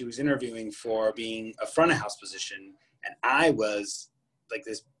know what she was interviewing for, being a front of house position. And I was like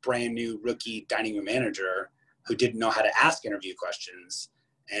this brand new rookie dining room manager who didn't know how to ask interview questions.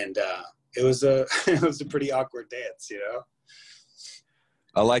 And it was a pretty awkward dance, you know?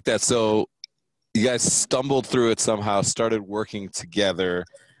 I like that. So you guys stumbled through it somehow, started working together.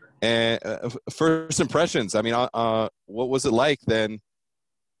 And first impressions, I mean, what was it like then,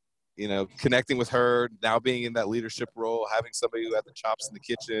 you know, connecting with her, now being in that leadership role, having somebody who had the chops in the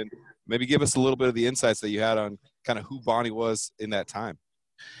kitchen? Maybe give us a little bit of the insights that you had on kind of who Bonnie was in that time.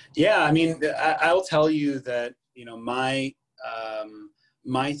 Yeah, I mean, I will tell you that, you know, my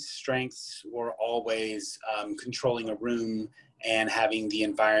strengths were always controlling a room and having the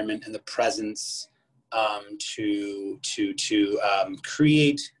environment and the presence to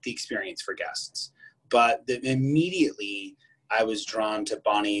create the experience for guests. But immediately I was drawn to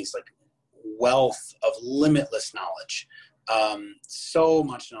Bonnie's like wealth of limitless knowledge. So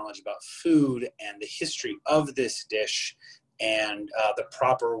much knowledge about food and the history of this dish and the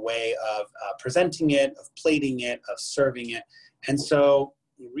proper way of presenting it, of plating it, of serving it. And so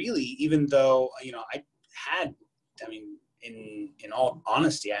really, even though, you know, in all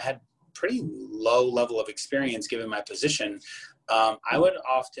honesty, I had pretty low level of experience given my position. I would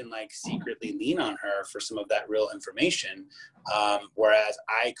often like secretly lean on her for some of that real information. Whereas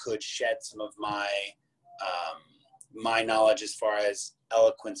I could shed some of my knowledge as far as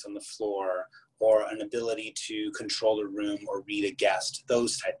eloquence on the floor or an ability to control a room or read a guest,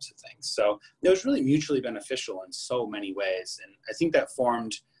 those types of things. So it was really mutually beneficial in so many ways. And I think that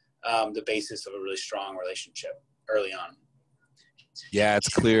formed the basis of a really strong relationship early on. Yeah, it's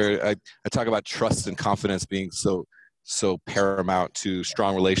clear. I talk about trust and confidence being so so paramount to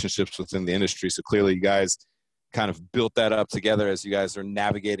strong relationships within the industry. So clearly you guys kind of built that up together as you guys are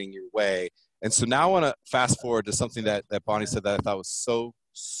navigating your way. And so now I want to fast forward to something that Bonnie said that I thought was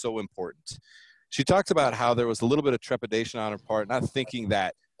so important. She talked about how there was a little bit of trepidation on her part, not thinking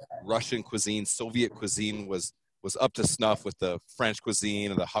that Russian cuisine, Soviet cuisine was up to snuff with the French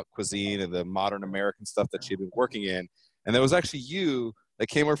cuisine and the hot cuisine and the modern American stuff that she'd been working in. And there was actually you that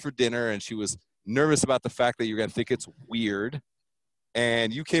came over for dinner, and she was nervous about the fact that you're going to think it's weird.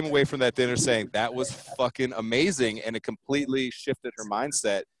 And you came away from that dinner saying that was fucking amazing, and it completely shifted her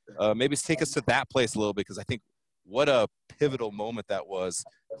mindset. Maybe take us to that place a little bit, because I think what a pivotal moment that was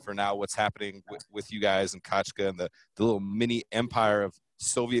for now what's happening with you guys and Kachka and the little mini empire of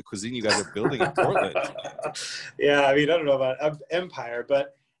Soviet cuisine you guys are building in Portland. Yeah, I mean, I don't know about empire,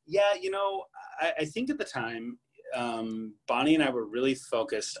 but yeah, you know, I think at the time, Bonnie and I were really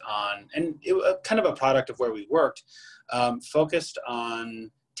focused on, and it was kind of a product of where we worked, focused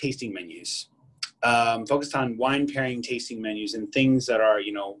on tasting menus. Focused on wine pairing tasting menus and things that are,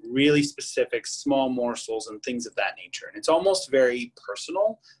 you know, really specific, small morsels and things of that nature. And it's almost very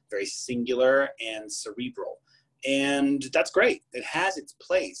personal, very singular and cerebral. And that's great. It has its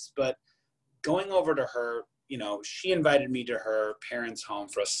place. But going over to her, you know, she invited me to her parents' home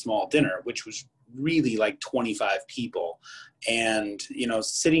for a small dinner, which was really like 25 people. And, you know,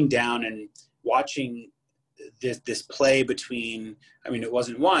 sitting down and watching this play between, I mean, it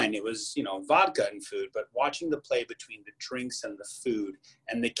wasn't wine, it was, you know, vodka and food, but watching the play between the drinks and the food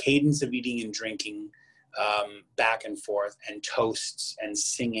and the cadence of eating and drinking back and forth, and toasts and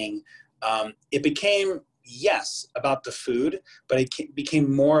singing, it became, yes, about the food, but it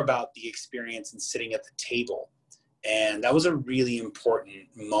became more about the experience and sitting at the table. And that was a really important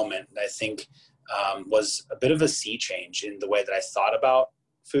moment that I think was a bit of a sea change in the way that I thought about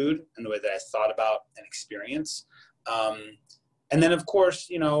food and the way that I thought about an experience. And then of course,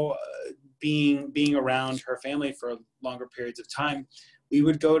 you know, being around her family for longer periods of time, we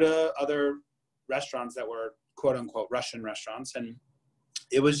would go to other restaurants that were quote unquote Russian restaurants. And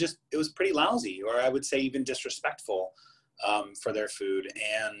it was pretty lousy, or I would say even disrespectful for their food.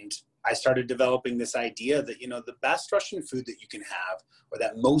 And I started developing this idea that, you know, the best Russian food that you can have, or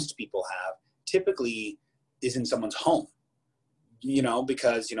that most people have, typically is in someone's home. You know,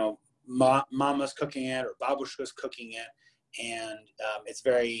 because, you know, mama's cooking it or babushka's cooking it, and it's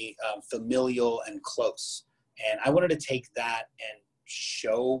very familial and close. And I wanted to take that and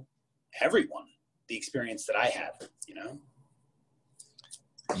show everyone the experience that I had, you know?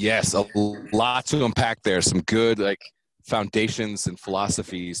 Yes, a lot to unpack there. Some good, like, foundations and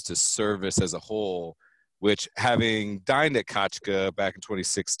philosophies to service as a whole, which, having dined at Kachka back in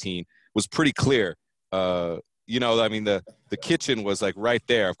 2016, was pretty clear. You know, I mean, the kitchen was like right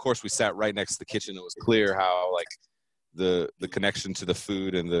there. Of course, we sat right next to the kitchen. It was clear how like the connection to the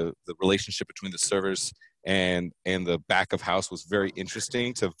food and the relationship between the servers and the back of house was very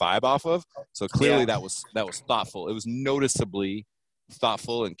interesting to vibe off of. So clearly that was thoughtful. It was noticeably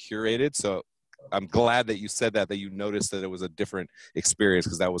thoughtful and curated. So I'm glad that you said that you noticed that it was a different experience,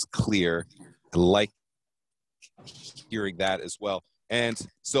 because that was clear. I like hearing that as well. And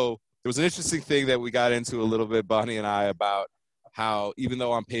so there was an interesting thing that we got into a little bit, Bonnie and I, about how even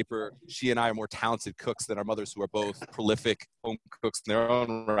though on paper she and I are more talented cooks than our mothers, who are both prolific home cooks in their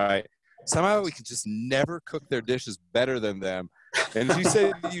own right, somehow we can just never cook their dishes better than them. And you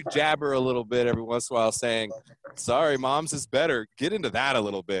said you jab her a little bit every once in a while saying, sorry, mom's is better. Get into that a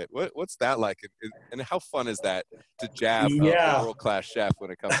little bit. What's that like? And how fun is that to jab a world-class chef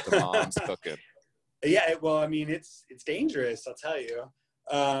when it comes to mom's cooking? Yeah, well, I mean, it's dangerous, I'll tell you.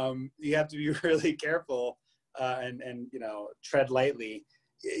 You have to be really careful and you know, tread lightly.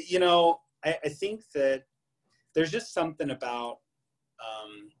 You know, I think that there's just something about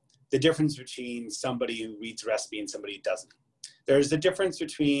the difference between somebody who reads a recipe and somebody who doesn't. There's a difference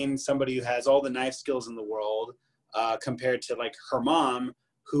between somebody who has all the knife skills in the world compared to like her mom,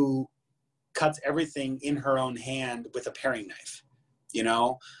 who cuts everything in her own hand with a paring knife. You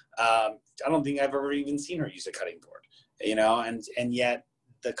know, I don't think I've ever even seen her use a cutting board, you know, and yet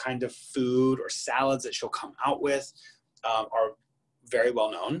the kind of food or salads that she'll come out with are very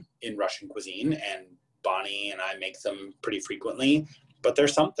well known in Russian cuisine, and Bonnie and I make them pretty frequently. But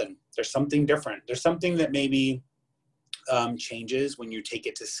there's something different. There's something that maybe changes when you take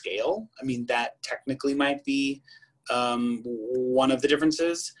it to scale. I mean, that technically might be one of the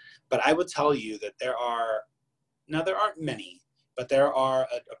differences, but I would tell you that there aren't many, but there are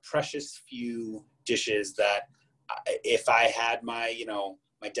a precious few dishes that if I had my, you know,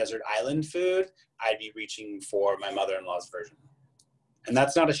 my desert island food, I'd be reaching for my mother-in-law's version. And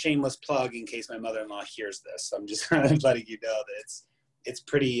that's not a shameless plug in case my mother-in-law hears this. I'm just letting you know that it's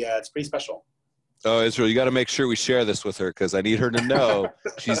pretty special. Oh, Israel, you got to make sure we share this with her, because I need her to know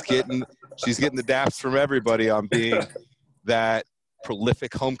she's getting the daps from everybody on being that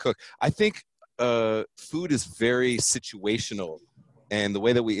prolific home cook. I think food is very situational, and the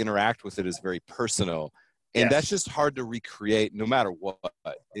way that we interact with it is very personal. And Yes. that's just hard to recreate no matter what.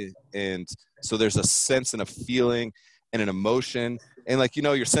 And so there's a sense and a feeling and an emotion. And like,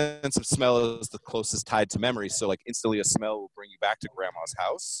 your sense of smell is the closest tied to memory. So like instantly a smell will bring you back to grandma's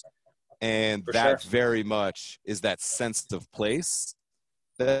house. And For that sure. very much is that sense of place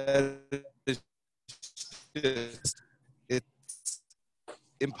that is just, it's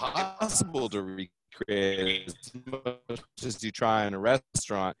impossible to recreate as much as you try in a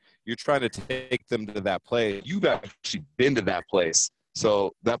restaurant. You're trying to take them to that place. You've actually been to that place.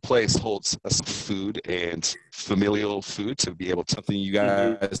 So that place holds some food and familial food to be able to, something you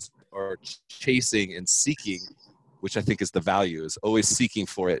guys are chasing and seeking, which I think is the value, is always seeking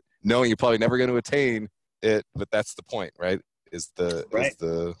for it, knowing you're probably never going to attain it, but that's the point, right? Is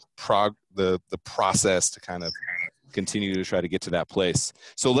the process to kind of continue to try to get to that place.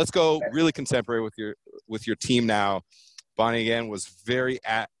 So let's go really contemporary with your team now. Bonnie again was very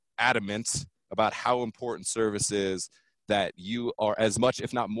adamant about how important service is, that you are as much,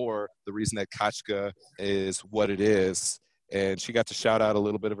 if not more, the reason that Kachka is what it is. And she got to shout out a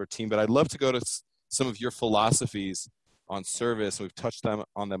little bit of her team, but I'd love to go to some of your philosophies on service. We've touched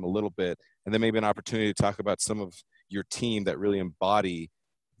on them a little bit, and then maybe an opportunity to talk about some of your team that really embody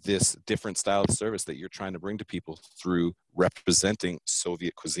this different style of service that you're trying to bring to people through representing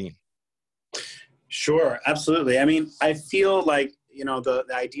Soviet cuisine. Sure, absolutely. I mean, I feel like, the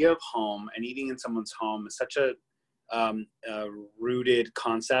idea of home and eating in someone's home is such a rooted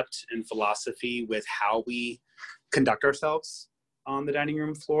concept and philosophy with how we conduct ourselves on the dining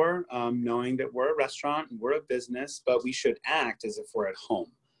room floor, knowing that we're a restaurant and we're a business, but we should act as if we're at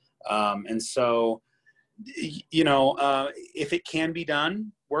home. And so, if it can be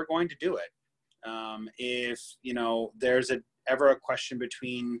done, we're going to do it. If, there's ever a question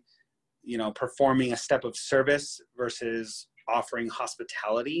between, performing a step of service versus offering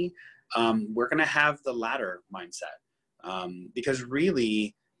hospitality, we're going to have the latter mindset. Because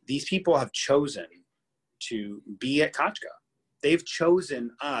really, these people have chosen to be at Kachka. They've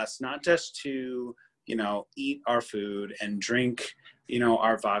chosen us not just to, eat our food and drink,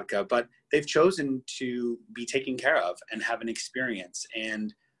 our vodka, but they've chosen to be taken care of and have an experience.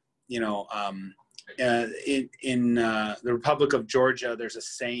 And, in the Republic of Georgia, there's a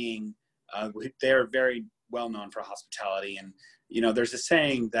saying, they're very well known for hospitality. And, there's a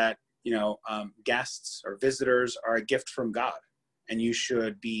saying that, guests or visitors are a gift from God, and you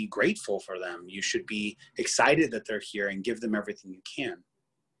should be grateful for them. You should be excited that they're here and give them everything you can.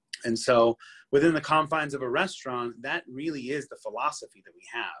 And so within the confines of a restaurant, that really is the philosophy that we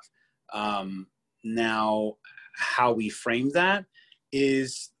have. Now, how we frame that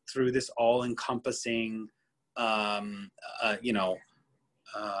is through this all-encompassing,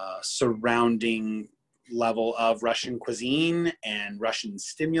 surrounding level of Russian cuisine and Russian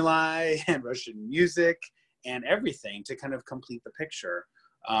stimuli and Russian music and everything to kind of complete the picture,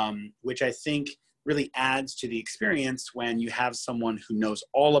 which I think really adds to the experience when you have someone who knows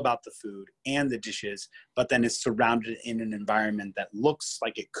all about the food and the dishes, but then is surrounded in an environment that looks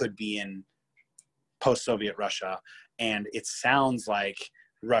like it could be in post-Soviet Russia, and it sounds like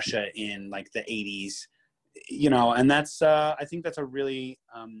Russia in like the 80s, and that's, I think that's a really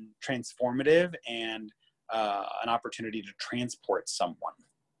transformative and an opportunity to transport someone.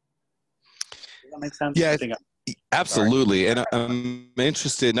 Does that make sense? Yeah, absolutely. And I'm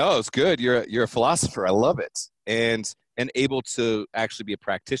interested. No, it's good. You're a philosopher. I love it. And able to actually be a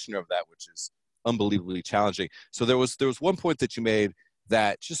practitioner of that, which is unbelievably challenging. So there was one point that you made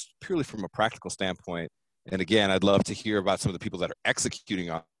that, just purely from a practical standpoint, and again, I'd love to hear about some of the people that are executing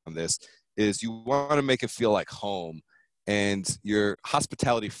on this, is you want to make it feel like home. And your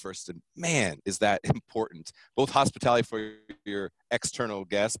hospitality first, and man, is that important. Both hospitality for your external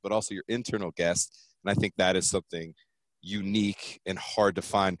guests, but also your internal guests. And I think that is something unique and hard to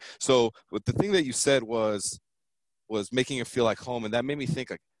find. So but the thing that you said was making it feel like home. And that made me think,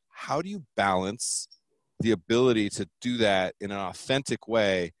 like, how do you balance the ability to do that in an authentic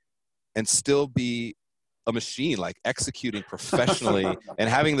way and still be a machine, like executing professionally and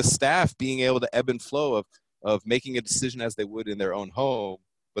having the staff being able to ebb and flow of making a decision as they would in their own home,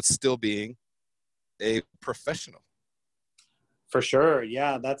 but still being a professional? For sure.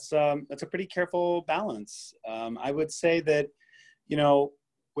 Yeah, that's a pretty careful balance. I would say that,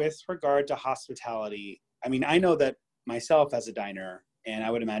 with regard to hospitality, I mean, I know that myself as a diner, and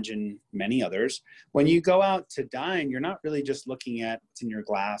I would imagine many others, when you go out to dine, you're not really just looking at what's in your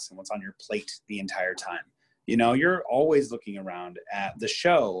glass and what's on your plate the entire time. You know, you're always looking around at the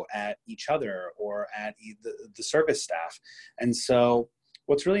show, at each other, or at the service staff. And so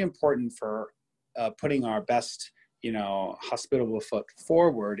what's really important for putting our best, you know, hospitable foot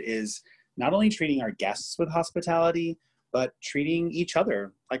forward is not only treating our guests with hospitality, but treating each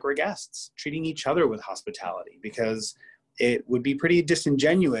other like we're guests, treating each other with hospitality, because it would be pretty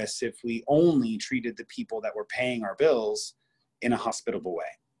disingenuous if we only treated the people that were paying our bills in a hospitable way,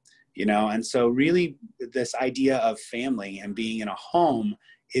 you know? And so really this idea of family and being in a home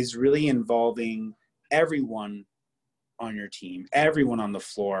is really involving everyone on your team, everyone on the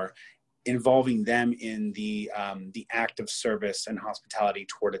floor, involving them in the act of service and hospitality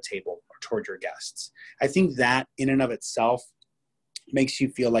toward a table or toward your guests. I think that in and of itself makes you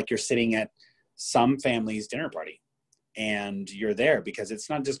feel like you're sitting at some family's dinner party and you're there, because it's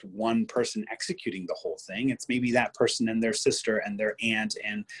not just one person executing the whole thing. It's maybe that person and their sister and their aunt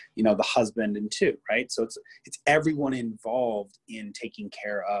and, you know, the husband and two, right? So it's everyone involved in taking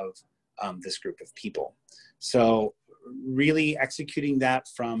care of this group of people. So really executing that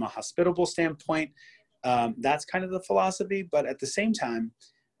from a hospitable standpoint, that's kind of the philosophy. But at the same time,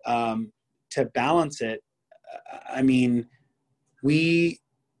 to balance it, I mean,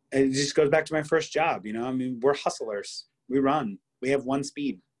 it just goes back to my first job, you know, I mean, we're hustlers. We run. We have one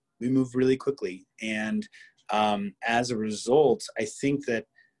speed. We move really quickly. And as a result, I think that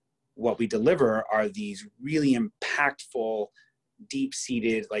what we deliver are these really impactful,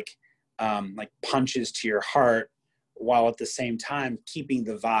 deep-seated, like punches to your heart, while at the same time keeping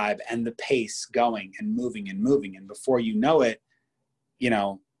the vibe and the pace going and moving and moving. And before you know it, you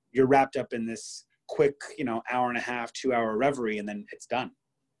know, you're wrapped up in this quick, you know, hour and a half, 2 hour reverie, and then it's done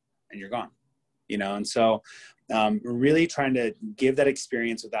and you're gone, you know? And so really trying to give that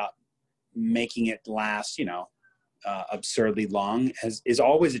experience without making it last, you know, absurdly long is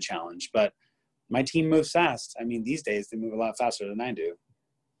always a challenge. But my team moves fast. I mean, these days they move a lot faster than I do.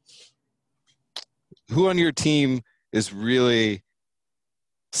 Who on your team is really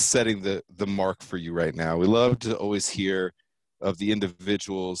setting the mark for you right now? We love to always hear of the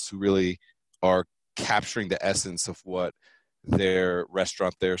individuals who really are capturing the essence of what their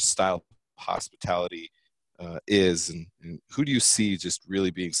restaurant, their style of hospitality is. And who do you see just really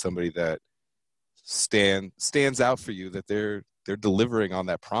being somebody that stands out for you, that they're delivering on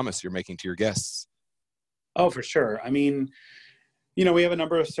that promise you're making to your guests? Oh, for sure. I mean, you know, we have a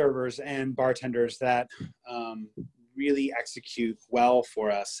number of servers and bartenders that really execute well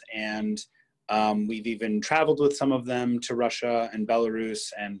for us. And we've even traveled with some of them to Russia and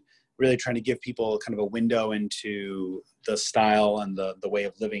Belarus, and really trying to give people kind of a window into the style and the way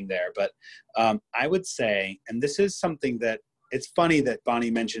of living there. But I would say, and this is something that, it's funny that Bonnie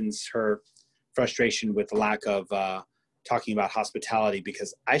mentions her frustration with the lack of talking about hospitality,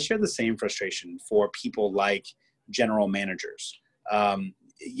 because I share the same frustration for people like general managers.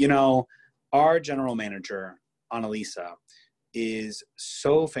 You know, our general manager, Annalisa, is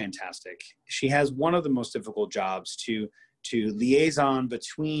so fantastic. She has one of the most difficult jobs to liaison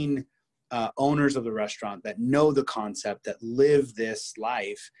between owners of the restaurant that know the concept, that live this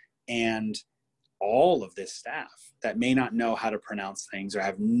life, and all of this staff that may not know how to pronounce things or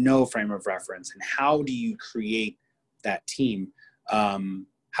have no frame of reference. And how do you create that team?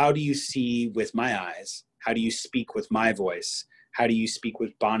 How do you see with my eyes? How do you speak with my voice? How do you speak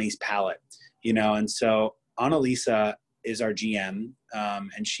with Bonnie's palate? You know, and so Annalisa is our GM,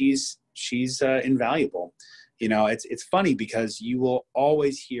 and she's invaluable. You know, it's funny because you will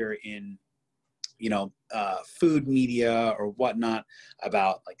always hear in, you know, food media or whatnot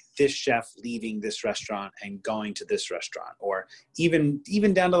about like this chef leaving this restaurant and going to this restaurant, or even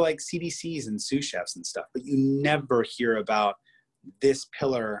down to like CDCs and sous chefs and stuff. But you never hear about this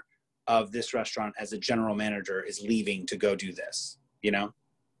pillar of this restaurant as a general manager is leaving to go do this, you know?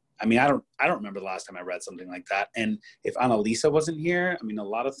 I mean, I don't remember the last time I read something like that. And if Annalisa wasn't here, I mean, a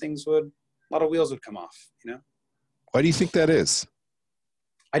lot of wheels would come off, you know? Why do you think that is?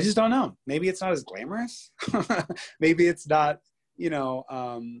 I just don't know. Maybe it's not as glamorous. Maybe it's not, you know,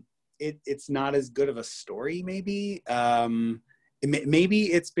 it's not as good of a story, maybe. Maybe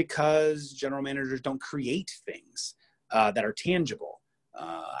it's because general managers don't create things that are tangible.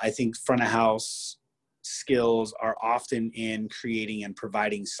 I think front of house skills are often in creating and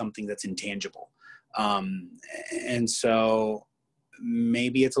providing something that's intangible. And so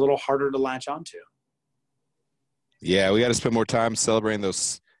maybe it's a little harder to latch onto. Yeah, we got to spend more time celebrating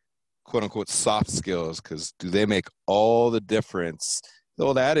those quote unquote soft skills, because do they make all the difference? The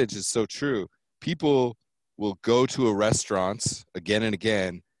old adage is so true. People will go to a restaurant again and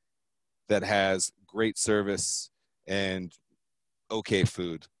again that has great service and okay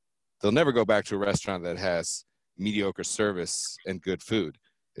food. They'll never go back to a restaurant that has mediocre service and good food.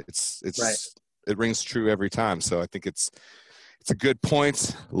 It's Right. It rings true every time. So I think it's a good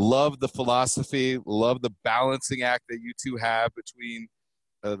point. Love the philosophy. Love the balancing act that you two have between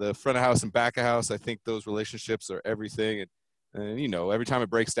the front of house and back of house. I think those relationships are everything. And you know, every time it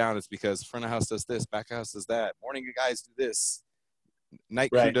breaks down, it's because front of house does this, back of house does that. Morning guys do this,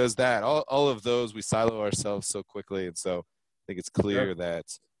 night crew Right. does that. All of those, we silo ourselves so quickly. And so I think it's clear that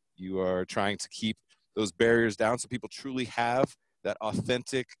you are trying to keep those barriers down so people truly have that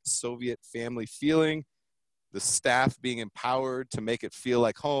authentic Soviet family feeling, the staff being empowered to make it feel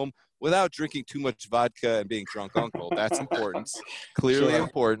like home without drinking too much vodka and being drunk uncle. That's important, clearly Sure.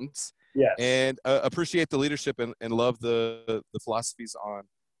 important. Yes. And appreciate the leadership and love the philosophies on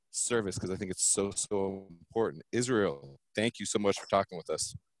service, because I think it's so important. Israel, thank you so much for talking with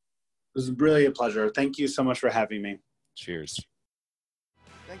us. It was really a pleasure. Thank you so much for having me. Cheers.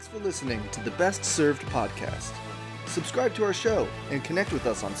 Thanks for listening to the Best Served podcast. Subscribe to our show and connect with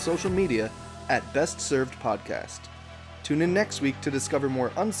us on social media at Best Served Podcast. Tune in next week to discover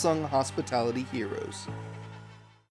more unsung hospitality heroes.